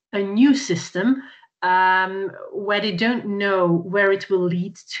into a new system where they don't know where it will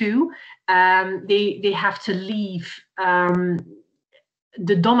lead to. They have to leave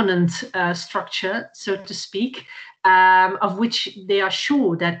the dominant structure, so to speak, of which they are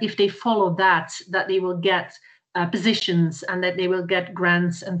sure that if they follow that they will get positions and that they will get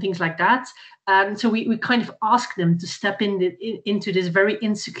grants and things like that. So we kind of ask them to step into this very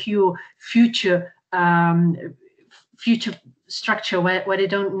insecure future structure where they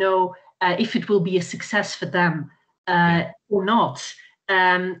don't know if it will be a success for them or not.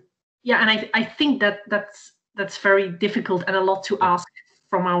 Yeah, and I think that's very difficult and a lot to ask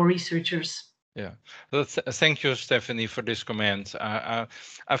from our researchers. Yeah, well, thank you, Stephanie, for this comment. I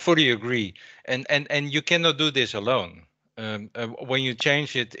fully agree, and you cannot do this alone. When you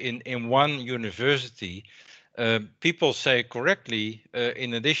change it in one university, people say correctly,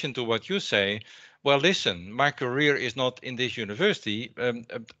 in addition to what you say, well, listen, my career is not in this university.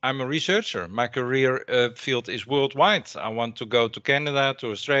 I'm a researcher. My career field is worldwide. I want to go to Canada,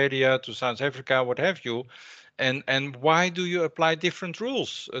 to Australia, to South Africa, what have you. And why do you apply different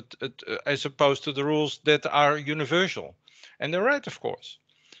rules as opposed to the rules that are universal? And they're right, of course.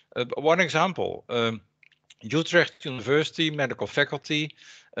 One example, Utrecht University Medical Faculty,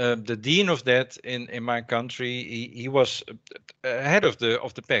 the dean of that in my country, he was ahead of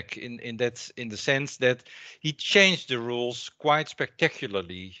the pack in the sense that he changed the rules quite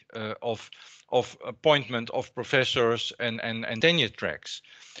spectacularly of appointment of professors and tenure tracks.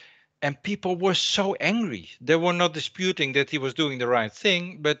 And people were so angry. They were not disputing that he was doing the right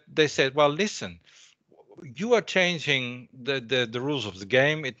thing, but they said, well, listen, you are changing the rules of the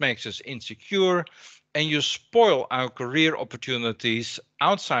game. It makes us insecure, and you spoil our career opportunities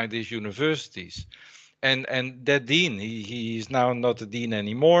outside these universities. And that dean, he is now not a dean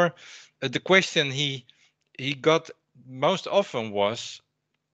anymore. The question he got most often was,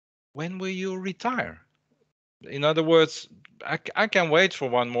 when will you retire? In other words, I can wait for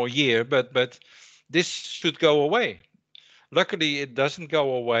one more year, but this should go away. Luckily, it doesn't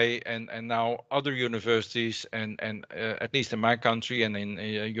go away, and now other universities and at least in my country and in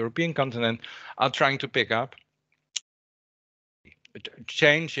the European continent are trying to pick up.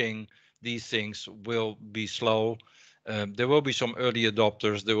 Changing these things will be slow. There will be some early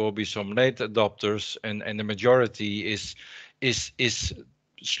adopters, there will be some late adopters, and the majority is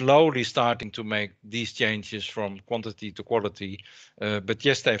slowly starting to make these changes from quantity to quality. But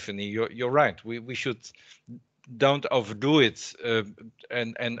yes, Stephanie, you're right. We should don't overdo it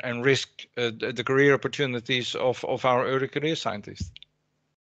and risk the career opportunities of our early career scientists.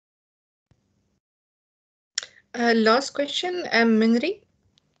 Last question, Minri.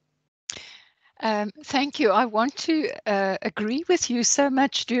 Thank you. I want to agree with you so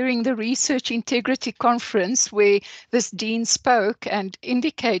much during the Research Integrity Conference, where this dean spoke and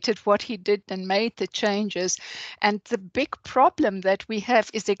indicated what he did and made the changes. And the big problem that we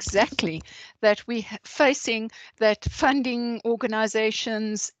have is exactly that we're facing that funding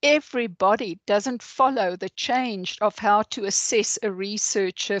organizations, everybody doesn't follow the change of how to assess a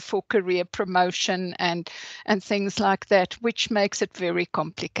researcher for career promotion and things like that, which makes it very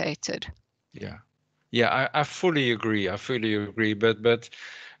complicated. Yeah, I fully agree. But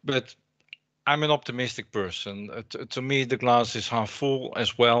I'm an optimistic person. To me, the glass is half full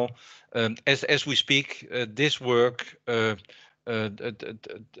as well. As we speak, this work, the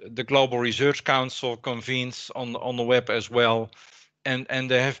Global Research Council convenes on the web as well, and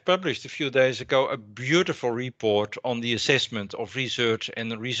they have published a few days ago a beautiful report on the assessment of research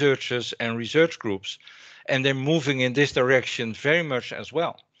and researchers and research groups, and they're moving in this direction very much as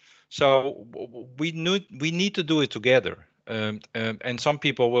well. So we need to do it together, and some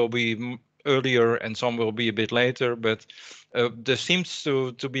people will be earlier and some will be a bit later, but there seems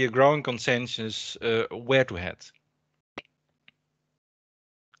to be a growing consensus where to head.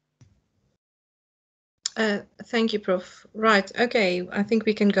 Thank you, Prof. Right, okay, I think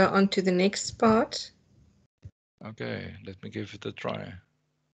we can go on to the next part. Okay, let me give it a try.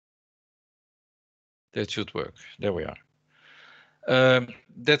 That should work. There we are.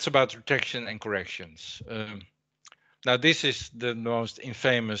 That's about retraction and corrections. Now, this is the most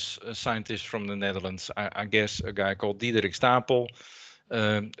infamous scientist from the Netherlands, I guess, a guy called Diederik Stapel.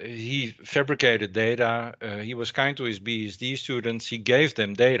 He fabricated data. He was kind to his PhD students. He gave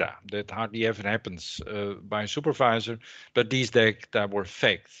them data that hardly ever happens by a supervisor, but these data were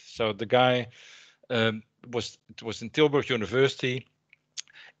faked. So the guy was in Tilburg University.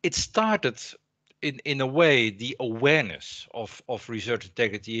 It started in a way the awareness of research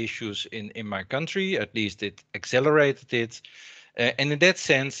integrity issues in my country. At least it accelerated it. And in that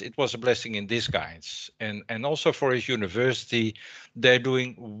sense, it was a blessing in disguise. And also for his university, they're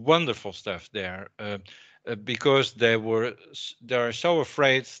doing wonderful stuff there because they are so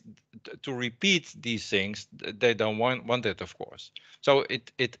afraid to repeat these things. They don't want it, of course. So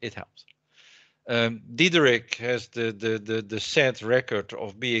it helps. Diederik has the sad record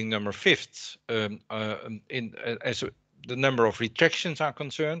of being number 5th as the number of retractions are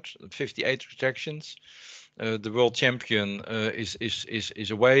concerned, 58 retractions. The world champion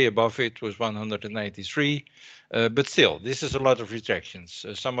is way above it, was 183. But still, this is a lot of retractions.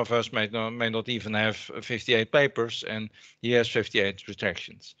 Some of us may not even have 58 papers, and he has 58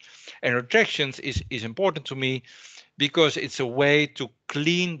 retractions. And retractions is important to me because it's a way to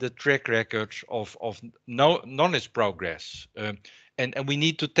clean the track record of knowledge progress. And we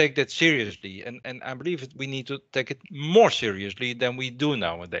need to take that seriously. And I believe we need to take it more seriously than we do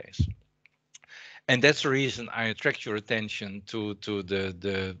nowadays. And that's the reason I attract your attention to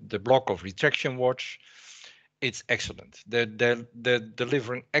the block of Retraction Watch. It's excellent. They're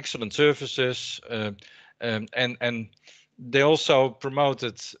delivering excellent services, and they also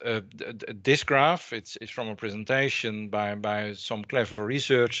promoted this graph. It's from a presentation by some clever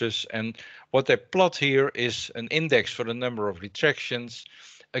researchers, and what they plot here is an index for the number of retractions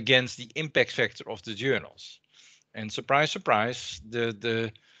against the impact factor of the journals. And surprise, surprise,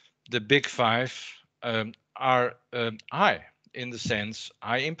 the big 5 are high in the sense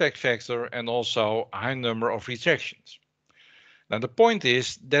high impact factor and also high number of retractions. Now the point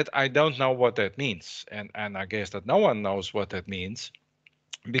is that I don't know what that means, and I guess that no one knows what that means,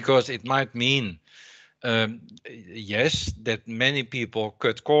 because it might mean yes, that many people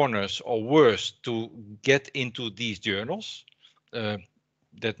cut corners or worse to get into these journals.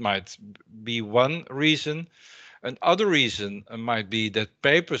 That might be one reason. Another reason might be that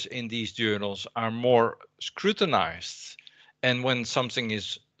papers in these journals are more scrutinized, and when something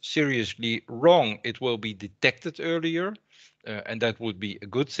is seriously wrong, it will be detected earlier, and that would be a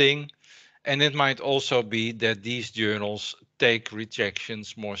good thing. And it might also be that these journals take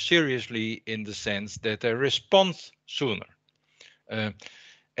rejections more seriously in the sense that they respond sooner.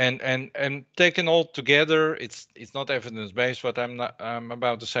 And taken all together, it's not evidence-based what I'm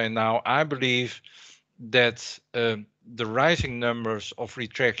about to say now. I believe that the rising numbers of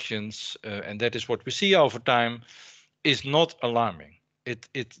retractions, and that is what we see over time, is not alarming.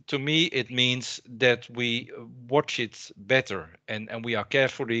 To me, it means that we watch it better, and we are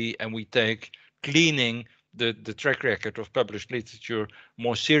carefully, and we take cleaning the track record of published literature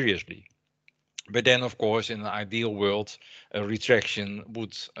more seriously. But then, of course, in an ideal world, a retraction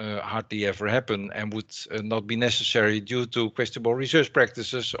would hardly ever happen and would not be necessary due to questionable research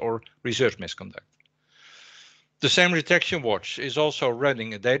practices or research misconduct. The same retraction watch is also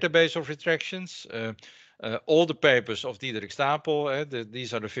running a database of retractions. All the papers of Diederik Stapel,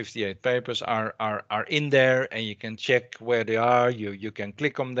 these are the 58 papers, are in there, and you can check where they are. You can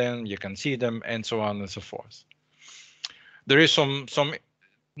click on them, you can see them, and so on and so forth. There is some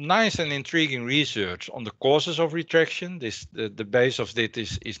nice and intriguing research on the causes of retraction. The base of it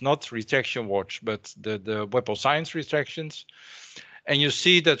is not Retraction Watch, but the Web of Science retractions. And you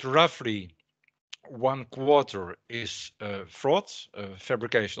see that roughly 1/4 is fraud,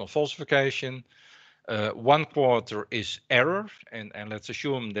 fabrication or falsification. 1/4 is error, and let's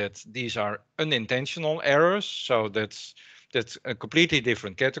assume that these are unintentional errors, so that's a completely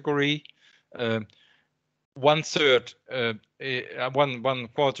different category. 1/3,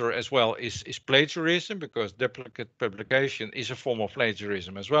 1/4 as well is plagiarism, because duplicate publication is a form of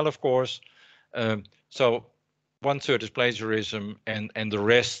plagiarism as well, of course. So 1/3 is plagiarism, and the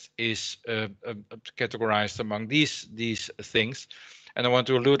rest is categorized among these things. And I want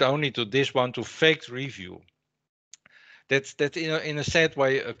to allude only to this one, to faked review. That's in a sad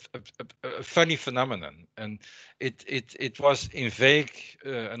way a funny phenomenon, and it was in vogue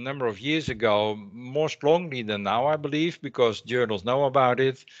a number of years ago, more strongly than now, I believe, because journals know about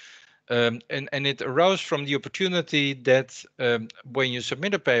it. And it arose from the opportunity that when you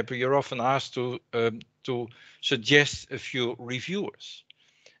submit a paper, you're often asked to to suggest a few reviewers.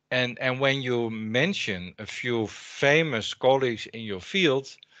 And when you mention a few famous colleagues in your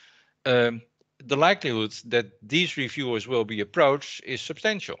field, the likelihood that these reviewers will be approached is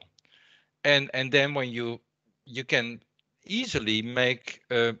substantial. And then when you can easily make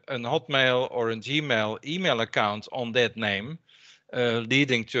an Hotmail or a Gmail email account on that name,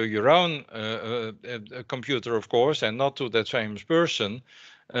 leading to your own computer, of course, and not to that famous person.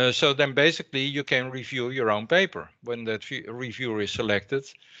 So then basically you can review your own paper when that reviewer is selected.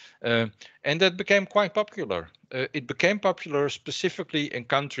 And that became quite popular. It became popular specifically in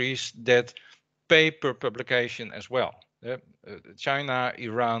countries that pay per publication as well. China,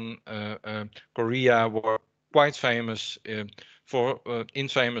 Iran, Korea were quite famous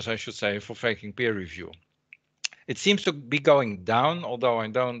infamous, I should say, for faking peer review. It seems to be going down, although I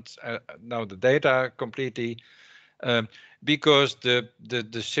don't know the data completely, because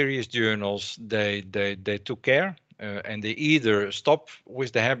the serious journals, they took care and they either stop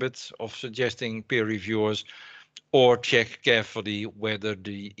with the habit of suggesting peer reviewers or check carefully whether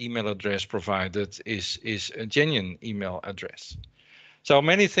the email address provided is a genuine email address. So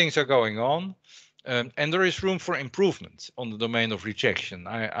many things are going on. And there is room for improvement on the domain of rejection.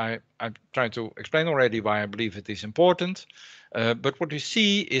 I tried to explain already why I believe it is important. But what we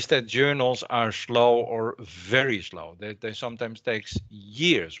see is that journals are slow or very slow. They sometimes takes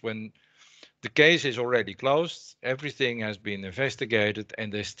years when the case is already closed, everything has been investigated,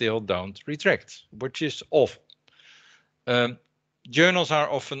 and they still don't retract, which is awful. Journals are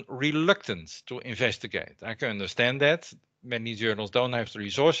often reluctant to investigate. I can understand that. Many journals don't have the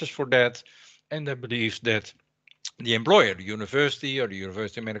resources for that. And they believe that the employer, the university or the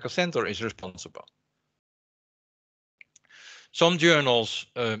University Medical Center, is responsible. Some journals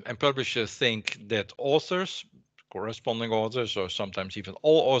and publishers think that authors, corresponding authors, or sometimes even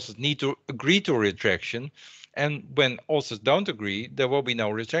all authors, need to agree to retraction. And when authors don't agree, there will be no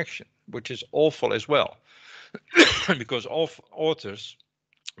retraction, which is awful as well. Because authors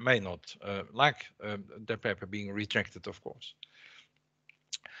may not like their paper being retracted, of course.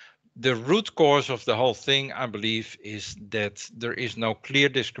 The root cause of the whole thing, I believe, is that there is no clear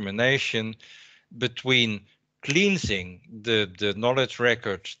discrimination between cleansing the knowledge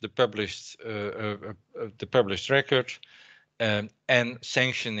record, the published record, and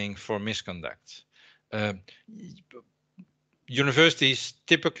sanctioning for misconduct. Universities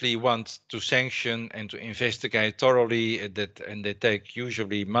typically want to sanction and to investigate thoroughly, and they take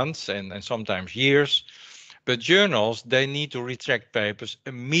usually months and sometimes years. But journals, they need to retract papers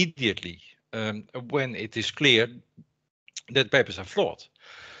immediately when it is clear that papers are flawed.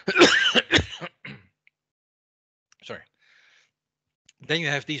 Sorry. Then you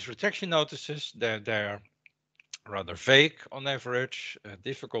have these retraction notices. They're rather vague on average,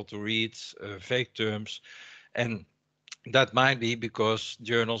 difficult to read, vague terms. And that might be because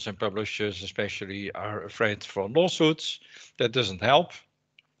journals and publishers especially are afraid for lawsuits. That doesn't help.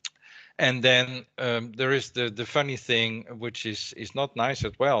 And then there is the funny thing, which is not nice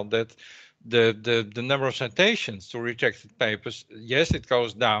as well, that the number of citations to rejected papers, yes, it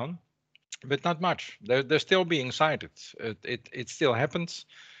goes down, but not much. They're still being cited. It still happens.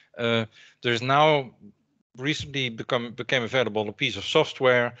 There's now recently became available a piece of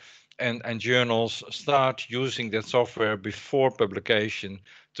software, and journals start using that software before publication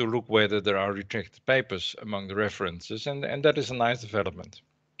to look whether there are rejected papers among the references, and that is a nice development.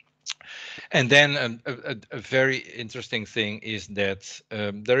 And then a very interesting thing is that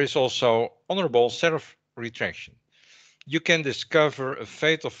there is also honorable self-retraction. You can discover a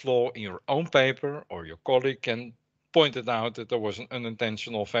fatal flaw in your own paper, or your colleague can point it out that there was an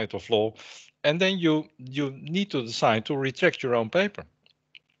unintentional fatal flaw, and then you need to decide to retract your own paper.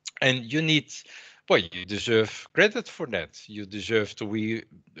 And you deserve credit for that. You deserve to be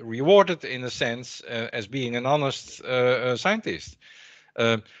rewarded in a sense as being an honest scientist.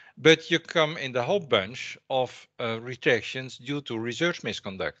 But you come in the whole bunch of retractions due to research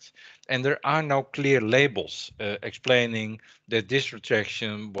misconduct. And there are no clear labels explaining that this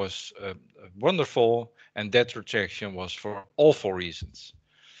retraction was wonderful and that retraction was for awful reasons.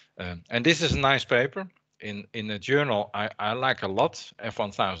 And this is a nice paper in a journal I like a lot,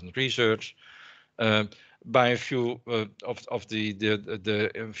 F1000 Research, by a few of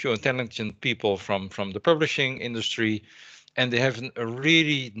the few intelligent people from the publishing industry. And they have a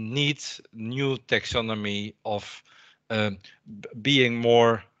really neat new taxonomy of being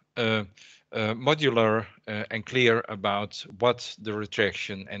more modular and clear about what the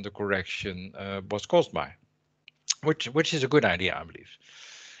retraction and the correction was caused by, which is a good idea, I believe.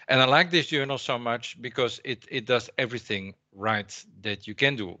 And I like this journal so much because it does everything right that you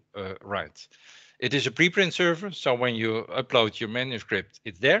can do right. It is a preprint server, so when you upload your manuscript,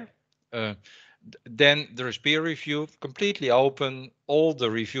 it's there. Then there is peer review, completely open. All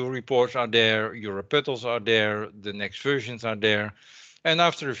the review reports are there, your rebuttals are there, the next versions are there. And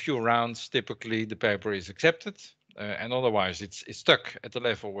after a few rounds, typically the paper is accepted, and otherwise it's stuck at the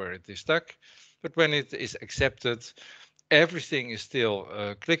level where it is stuck. But when it is accepted, everything is still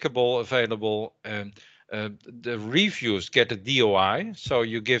clickable, available. The reviews get a DOI, so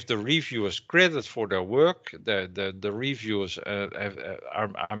you give the reviewers credit for their work. The reviews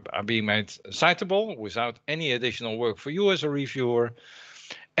are being made citable without any additional work for you as a reviewer.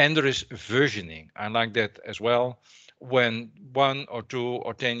 And there is versioning. I like that as well. When 1 or 2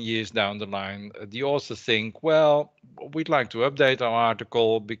 or 10 years down the line, the authors think, well, we'd like to update our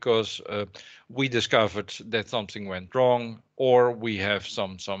article because we discovered that something went wrong, or we have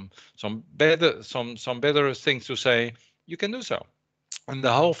some better things to say. You can do so, and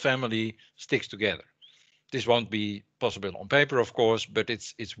the whole family sticks together. This won't be possible on paper, of course, but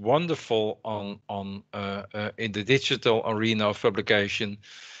it's wonderful in the digital arena of publication.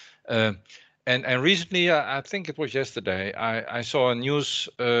 And recently, I think it was yesterday, I saw a news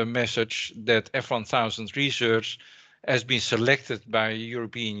message that F1000 research has been selected by the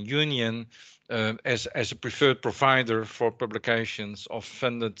European Union as a preferred provider for publications of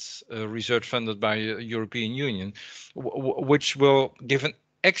funded research funded by the European Union, which will give an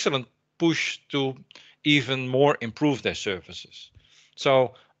excellent push to even more improve their services.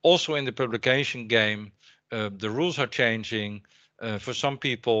 So also in the publication game, the rules are changing. For some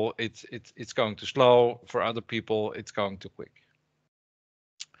people, it's going too slow. For other people, it's going too quick.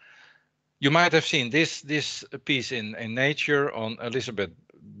 You might have seen this piece in Nature on Elizabeth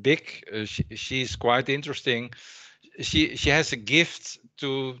Bick. She's quite interesting. She has a gift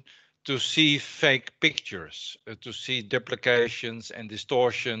to see fake pictures, to see duplications and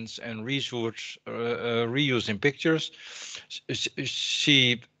distortions and reuse in pictures.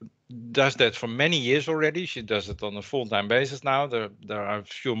 She does that for many years already. She does it on a full-time basis now. There are a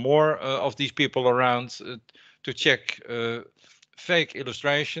few more of these people around to check fake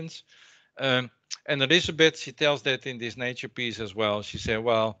illustrations. And Elizabeth, she tells that in this Nature piece as well. She said,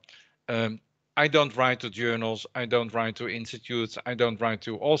 well, I don't write to journals, I don't write to institutes, I don't write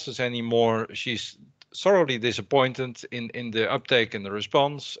to authors anymore. She's thoroughly disappointed in the uptake and the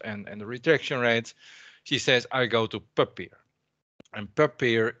response and the rejection rates. She says, I go to PubPeer. And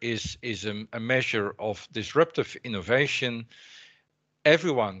PubPeer is a measure of disruptive innovation.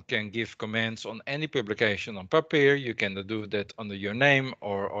 Everyone can give comments on any publication on PubPeer. You can do that under your name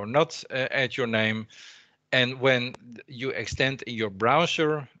or not add your name. And when you extend in your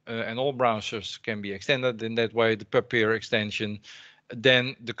browser, and all browsers can be extended in that way, the PubPeer extension,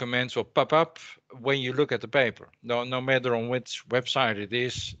 then the comments will pop up when you look at the paper. No matter on which website it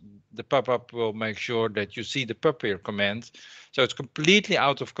is, the pop-up will make sure that you see the PubPeer comment. So it's completely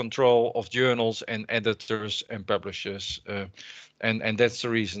out of control of journals and editors and publishers. And that's the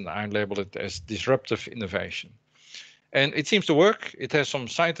reason I label it as disruptive innovation. And it seems to work. It has some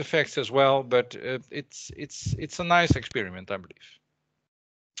side effects as well, but it's a nice experiment, I believe.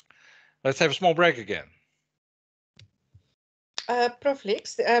 Let's have a small break again. Prof.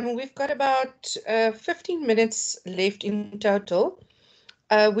 Lex, we've got about 15 minutes left in total.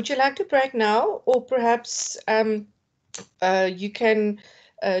 Would you like to break now, or perhaps you can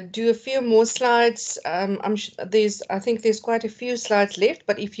do a few more slides? I think there's quite a few slides left,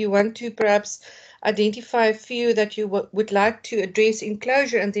 but if you want to perhaps identify a few that you would like to address in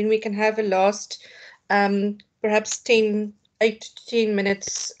closure, and then we can have a last perhaps 8 to 10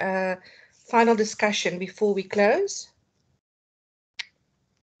 minutes final discussion before we close.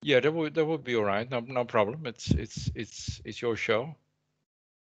 Yeah, that would be all right. No problem. It's your show.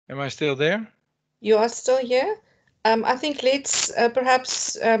 Am I still there? You are still here. I think let's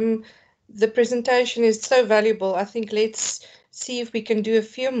perhaps the presentation is so valuable. I think let's see if we can do a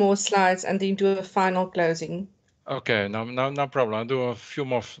few more slides and then do a final closing. Okay, no problem. I'll do a few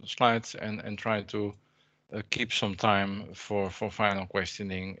more slides and try to keep some time for final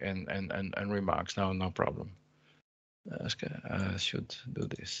questioning and remarks. No problem. I should do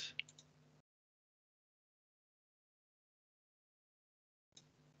this.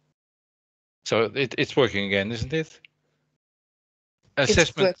 So it's working again, isn't it?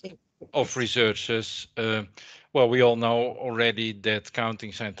 Assessment of researchers. Well, we all know already that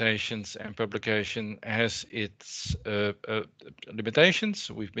counting citations and publication has its limitations.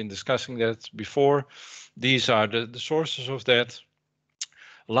 We've been discussing that before. These are the sources of that.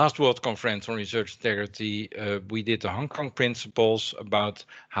 Last World Conference on Research Integrity, we did the Hong Kong principles about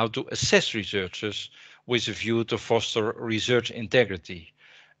how to assess researchers with a view to foster research integrity.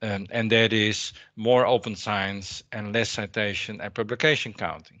 and that is more open science and less citation and publication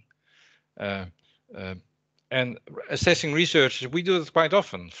counting. And assessing researchers, we do it quite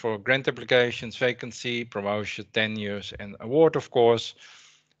often for grant applications, vacancy, promotion, tenures, and award, of course.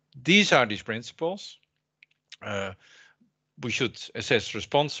 These are these principles. We should assess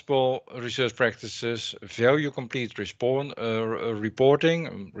responsible research practices, value complete reporting.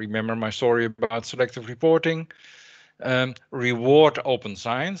 Remember my story about selective reporting. Reward open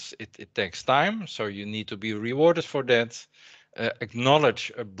science. It takes time, so you need to be rewarded for that. Acknowledge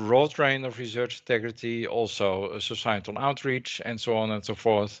a broad range of research integrity, also societal outreach, and so on and so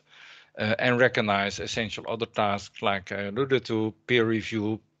forth. And recognize essential other tasks like I alluded to, peer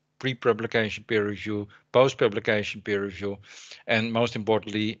review, pre-publication peer review, post-publication peer review, and most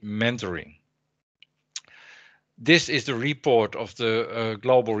importantly, mentoring. This is the report of the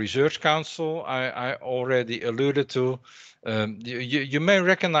Global Research Council I already alluded to. You may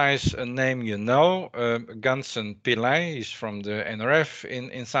recognize a name you know, Gansen Pillay. He's from the NRF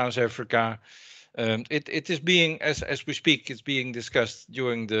in South Africa. It is being, as we speak, it's being discussed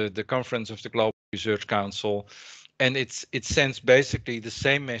during the conference of the Global Research Council, and it sends basically the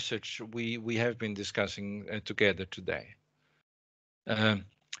same message we have been discussing together today.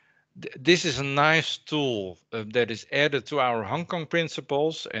 This is a nice tool that is added to our Hong Kong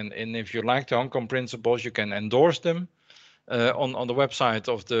principles, and if you like the Hong Kong principles, you can endorse them on the website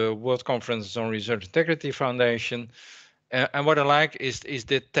of the World Conference on Research Integrity Foundation. And what I like is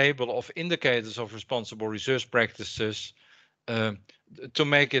the table of indicators of responsible research practices to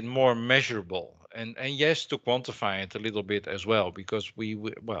make it more measurable. And yes, to quantify it a little bit as well, because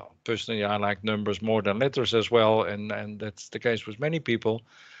well, personally, I like numbers more than letters as well, and that's the case with many people.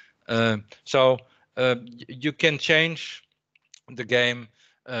 So you can change the game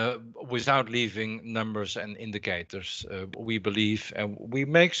without leaving numbers and indicators, we believe, and we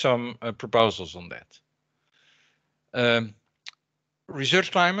make some proposals on that.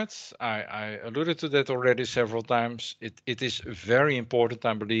 Research climate, I alluded to that already several times. It is very important,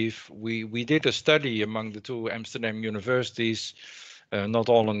 I believe. We did a study among the two Amsterdam universities, not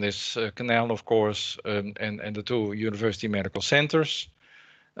all on this canal, of course, and the two university medical centers.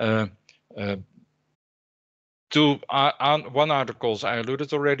 One article I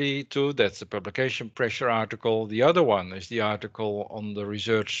alluded already to, that's the publication pressure article. The other one is the article on the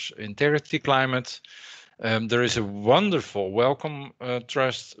research integrity climate. There is a wonderful Wellcome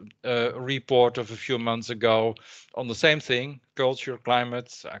Trust report of a few months ago on the same thing, culture,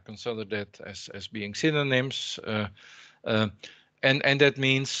 climate. I consider that as being synonyms. And that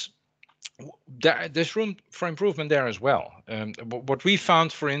means there's room for improvement there as well. What we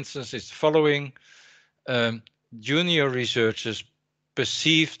found, for instance, is the following. Junior researchers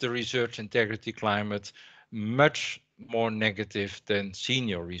perceive the research integrity climate much more negative than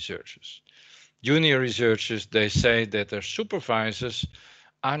senior researchers. Junior researchers, they say that their supervisors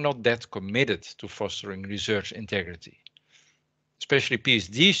are not that committed to fostering research integrity. Especially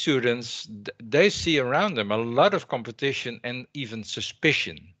PhD students, they see around them a lot of competition and even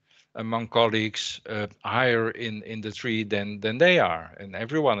suspicion among colleagues higher in the tree than they are. And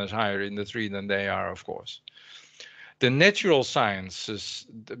everyone is higher in the tree than they are, of course. The natural sciences,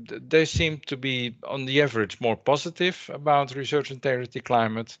 they seem to be, on the average, more positive about research integrity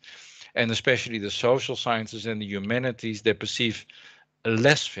climate. And especially the social sciences and the humanities, they perceive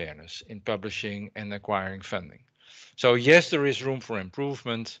less fairness in publishing and acquiring funding. So yes, there is room for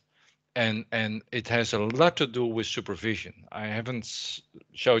improvement, and it has a lot to do with supervision. I haven't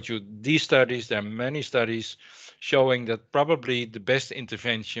showed you these studies. There are many studies showing that probably the best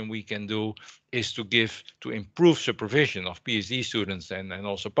intervention we can do is to improve supervision of PhD students and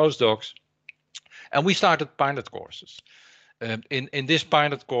also postdocs. And we started pilot courses. In these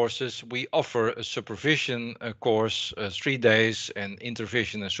pilot courses, we offer a supervision course, 3 days, and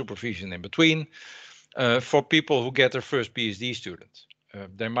intervision and supervision in between for people who get their first PhD student.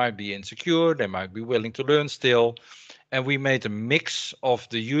 They might be insecure, they might be willing to learn still, and we made a mix of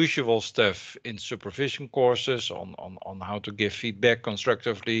the usual stuff in supervision courses on how to give feedback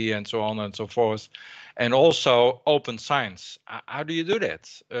constructively and so on and so forth, and also open science. How do you do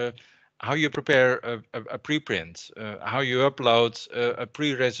that? How you prepare a preprint, how you upload a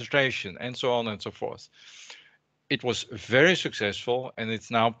pre-registration, and so on and so forth. It was very successful, and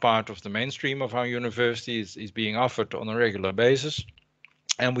it's now part of the mainstream of our university. Is being offered on a regular basis,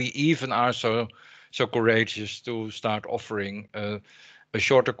 and we even are so courageous to start offering a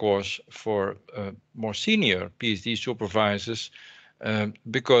shorter course for more senior PhD supervisors,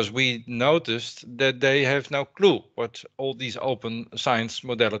 because we noticed that they have no clue what all these open science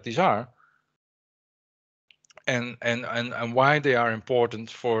modalities are. and why they are important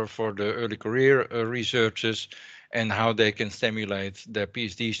for the early career researchers, and how they can stimulate their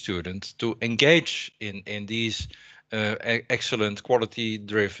PhD students to engage in these excellent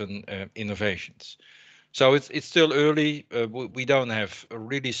quality-driven innovations. So it's still early. We don't have a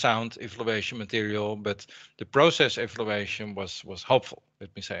really sound evaluation material, but the process evaluation was hopeful.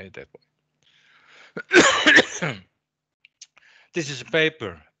 Let me say it that way. This is a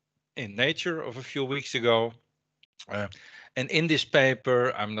paper in Nature of a few weeks ago. And in this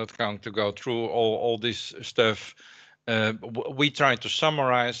paper, I'm not going to go through all this stuff. We try to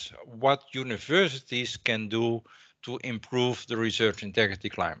summarize what universities can do to improve the research integrity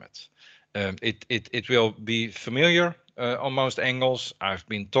climate. It will be familiar on most angles. I've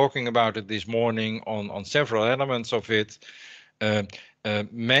been talking about it this morning on several elements of it.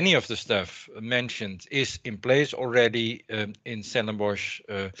 Many of the stuff mentioned is in place already in Stellenbosch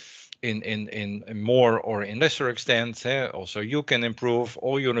in more or in lesser extent. Also, you can improve,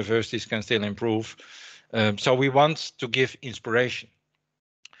 all universities can still improve. So we want to give inspiration.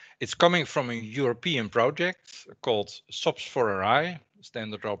 It's coming from a European project called SOPS for RI,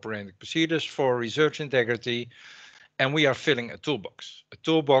 Standard Operating Procedures for Research Integrity. And we are filling a toolbox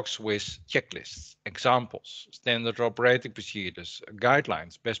with checklists, examples, standard operating procedures,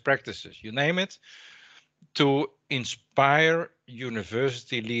 guidelines, best practices, you name it, to inspire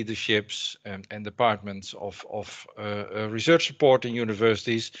university leaderships and departments of research support in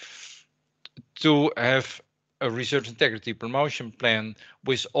universities to have a research integrity promotion plan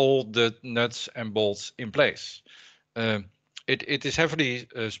with all the nuts and bolts in place. It is heavily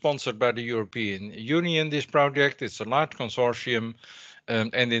sponsored by the European Union, this project. It's a large consortium,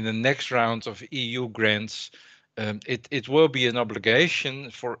 and in the next round of EU grants, it will be an obligation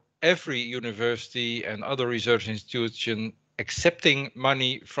for every university and other research institution accepting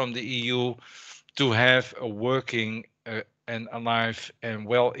money from the EU to have a working and alive and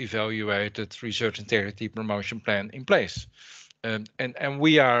well evaluated research integrity promotion plan in place. And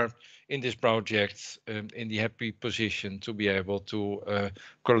we are in this project in the happy position to be able to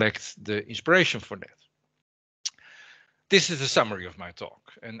collect the inspiration for that. This is the summary of my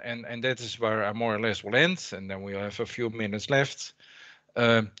talk, and that is where I more or less will end, and then we'll have a few minutes left.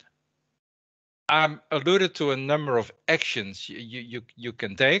 I alluded to a number of actions you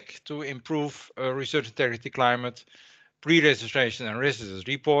can take to improve research integrity climate. Pre-registration and residence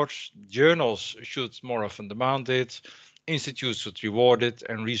reports. Journals should more often demand it. Institutes should reward it,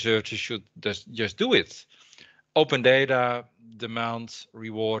 and researchers should just do it. Open data, demand,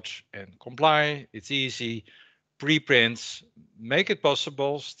 reward, and comply. It's easy. Preprints, make it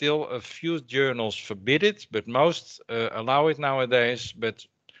possible. Still a few journals forbid it, but most allow it nowadays, but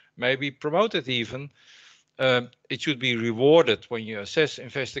maybe promote it even. It should be rewarded when you assess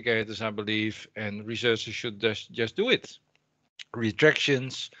investigators, I believe, and researchers should just do it.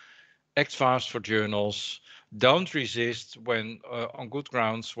 Retractions, act fast for journals. Don't resist when, on good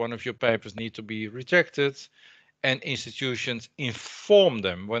grounds, one of your papers need to be retracted, and institutions inform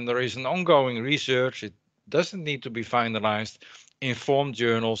them when there is an ongoing research. It doesn't need to be finalized. Inform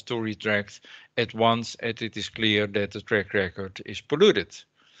journals to retract at once as it is clear that the track record is polluted.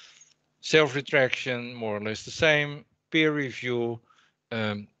 Self-retraction, more or less the same. Peer review,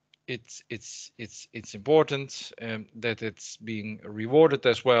 it's important that it's being rewarded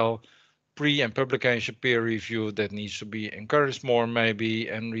as well. Pre and publication peer review, that needs to be encouraged more maybe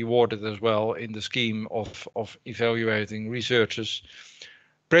and rewarded as well in the scheme of evaluating researchers.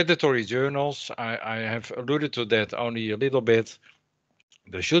 Predatory journals, I have alluded to that only a little bit.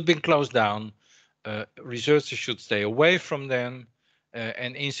 They should be closed down. Researchers should stay away from them.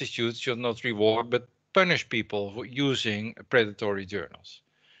 And institutes should not reward but punish people using predatory journals.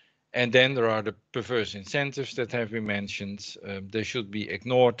 And then there are the perverse incentives that have been mentioned. They should be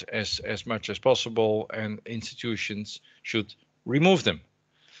ignored as much as possible, and institutions should remove them.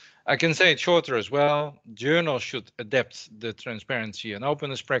 I can say it shorter as well. Journals should adapt the transparency and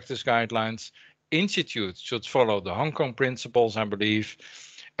openness practice guidelines. Institutes should follow the Hong Kong principles, I believe,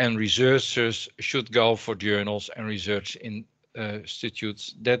 and researchers should go for journals and research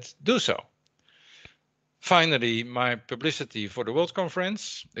institutes that do so. Finally, my publicity for the World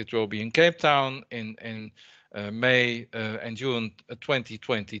Conference. It will be in Cape Town in May and June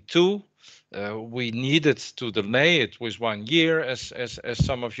 2022. We needed to delay it with 1 year, as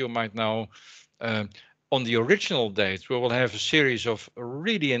some of you might know. On the original date, we will have a series of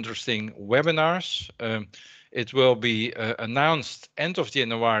really interesting webinars. It will be announced end of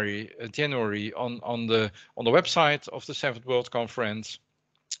January on the website of the 7th World Conference.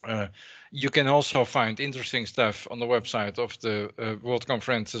 You can also find interesting stuff on the website of the World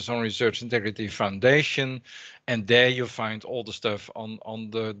Conferences on Research Integrity Foundation. And there you find all the stuff on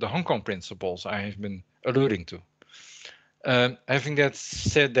the Hong Kong principles I have been alluding to. Having that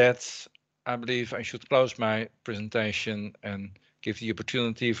said that, I believe I should close my presentation and give the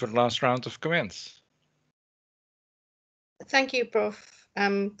opportunity for the last round of comments. Thank you, Prof.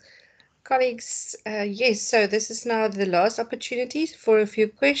 Colleagues, yes, so this is now the last opportunity for a few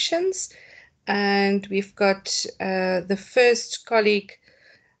questions. And we've got the first colleague,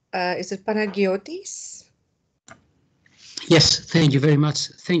 is it Panagiotis? Yes, thank you very much.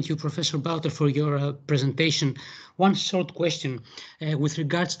 Thank you, Professor Bouter, for your presentation. One short question with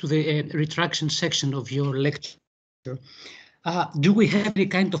regards to the retraction section of your lecture. Do we have any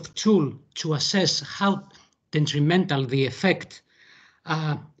kind of tool to assess how detrimental the effect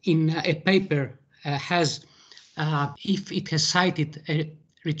in a paper has if it has cited a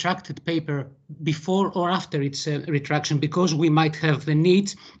retracted paper before or after its retraction? Because we might have the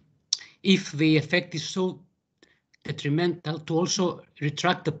need, if the effect is so detrimental, to also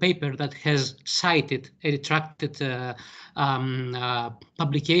retract the paper that has cited a retracted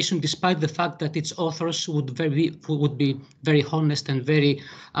publication, despite the fact that its authors would be very honest and very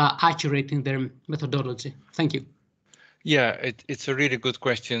accurate in their methodology. Thank you. Yeah, it's a really good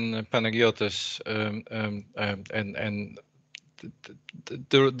question, Panagiotis, and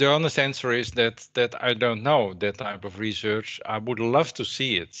the honest answer is that I don't know that type of research. I would love to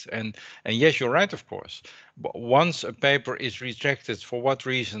see it, and yes, you're right, of course. But once a paper is rejected for what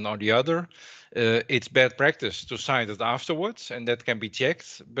reason or the other, it's bad practice to cite it afterwards, and that can be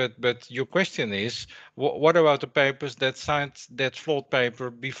checked. But your question is, what about the papers that cite that flawed paper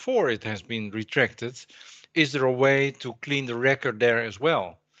before it has been retracted? Is there a way to clean the record there as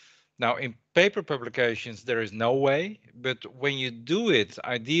well? Now, in paper publications, there is no way, but when you do it,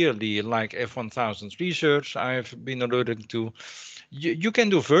 ideally, like F1000 research I've been alluding to, you can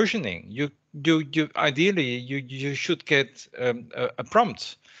do versioning. Ideally, you should get a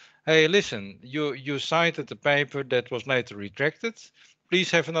prompt. Hey, listen, you cited the paper that was later retracted. Please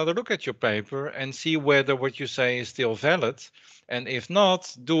have another look at your paper and see whether what you say is still valid. And if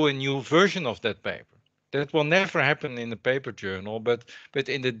not, do a new version of that paper. That will never happen in the paper journal, but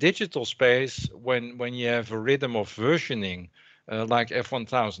in the digital space, when you have a rhythm of versioning, like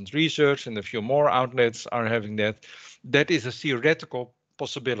F1000 research and a few more outlets are having that is a theoretical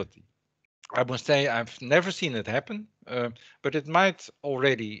possibility. I must say I've never seen it happen, but it might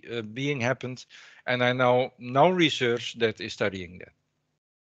already being happened, and I know no research that is studying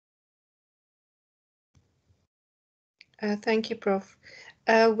that. Thank you, Prof.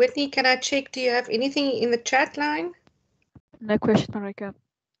 Whitney, can I check, do you have anything in the chat line? No question, Marika.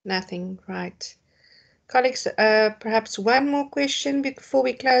 Nothing, right. Colleagues, perhaps one more question before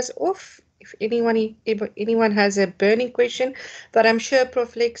we close off, if anyone has a burning question, but I'm sure,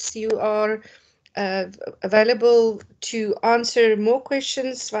 Prof. Lex, you are available to answer more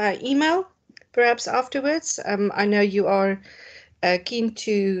questions via email, perhaps afterwards. I know you are keen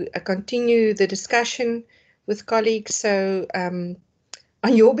to continue the discussion with colleagues, so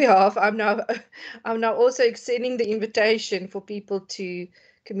on your behalf, I'm now also extending the invitation for people to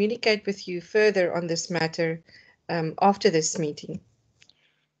communicate with you further on this matter after this meeting.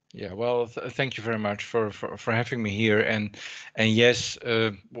 Yeah, well, thank you very much for having me here, and yes,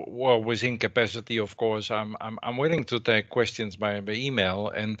 well, within capacity, of course, I'm willing to take questions by email,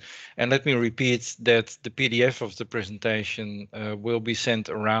 and let me repeat that the PDF of the presentation will be sent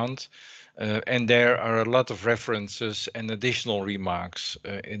around. And there are a lot of references and additional remarks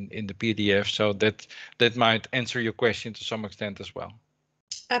in the PDF, so that might answer your question to some extent as well.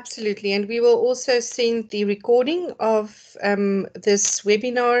 Absolutely, and we will also send the recording of this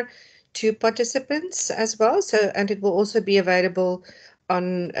webinar to participants as well. And it will also be available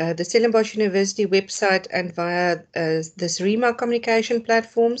on the Stellenbosch University website and via the SARIMA communication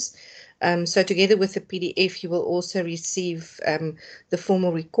platforms. So together with the PDF, you will also receive the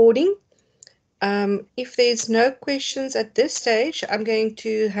formal recording. If there's no questions at this stage, I'm going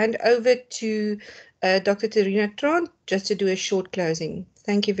to hand over to Dr. Terina Trant just to do a short closing.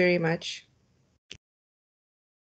 Thank you very much.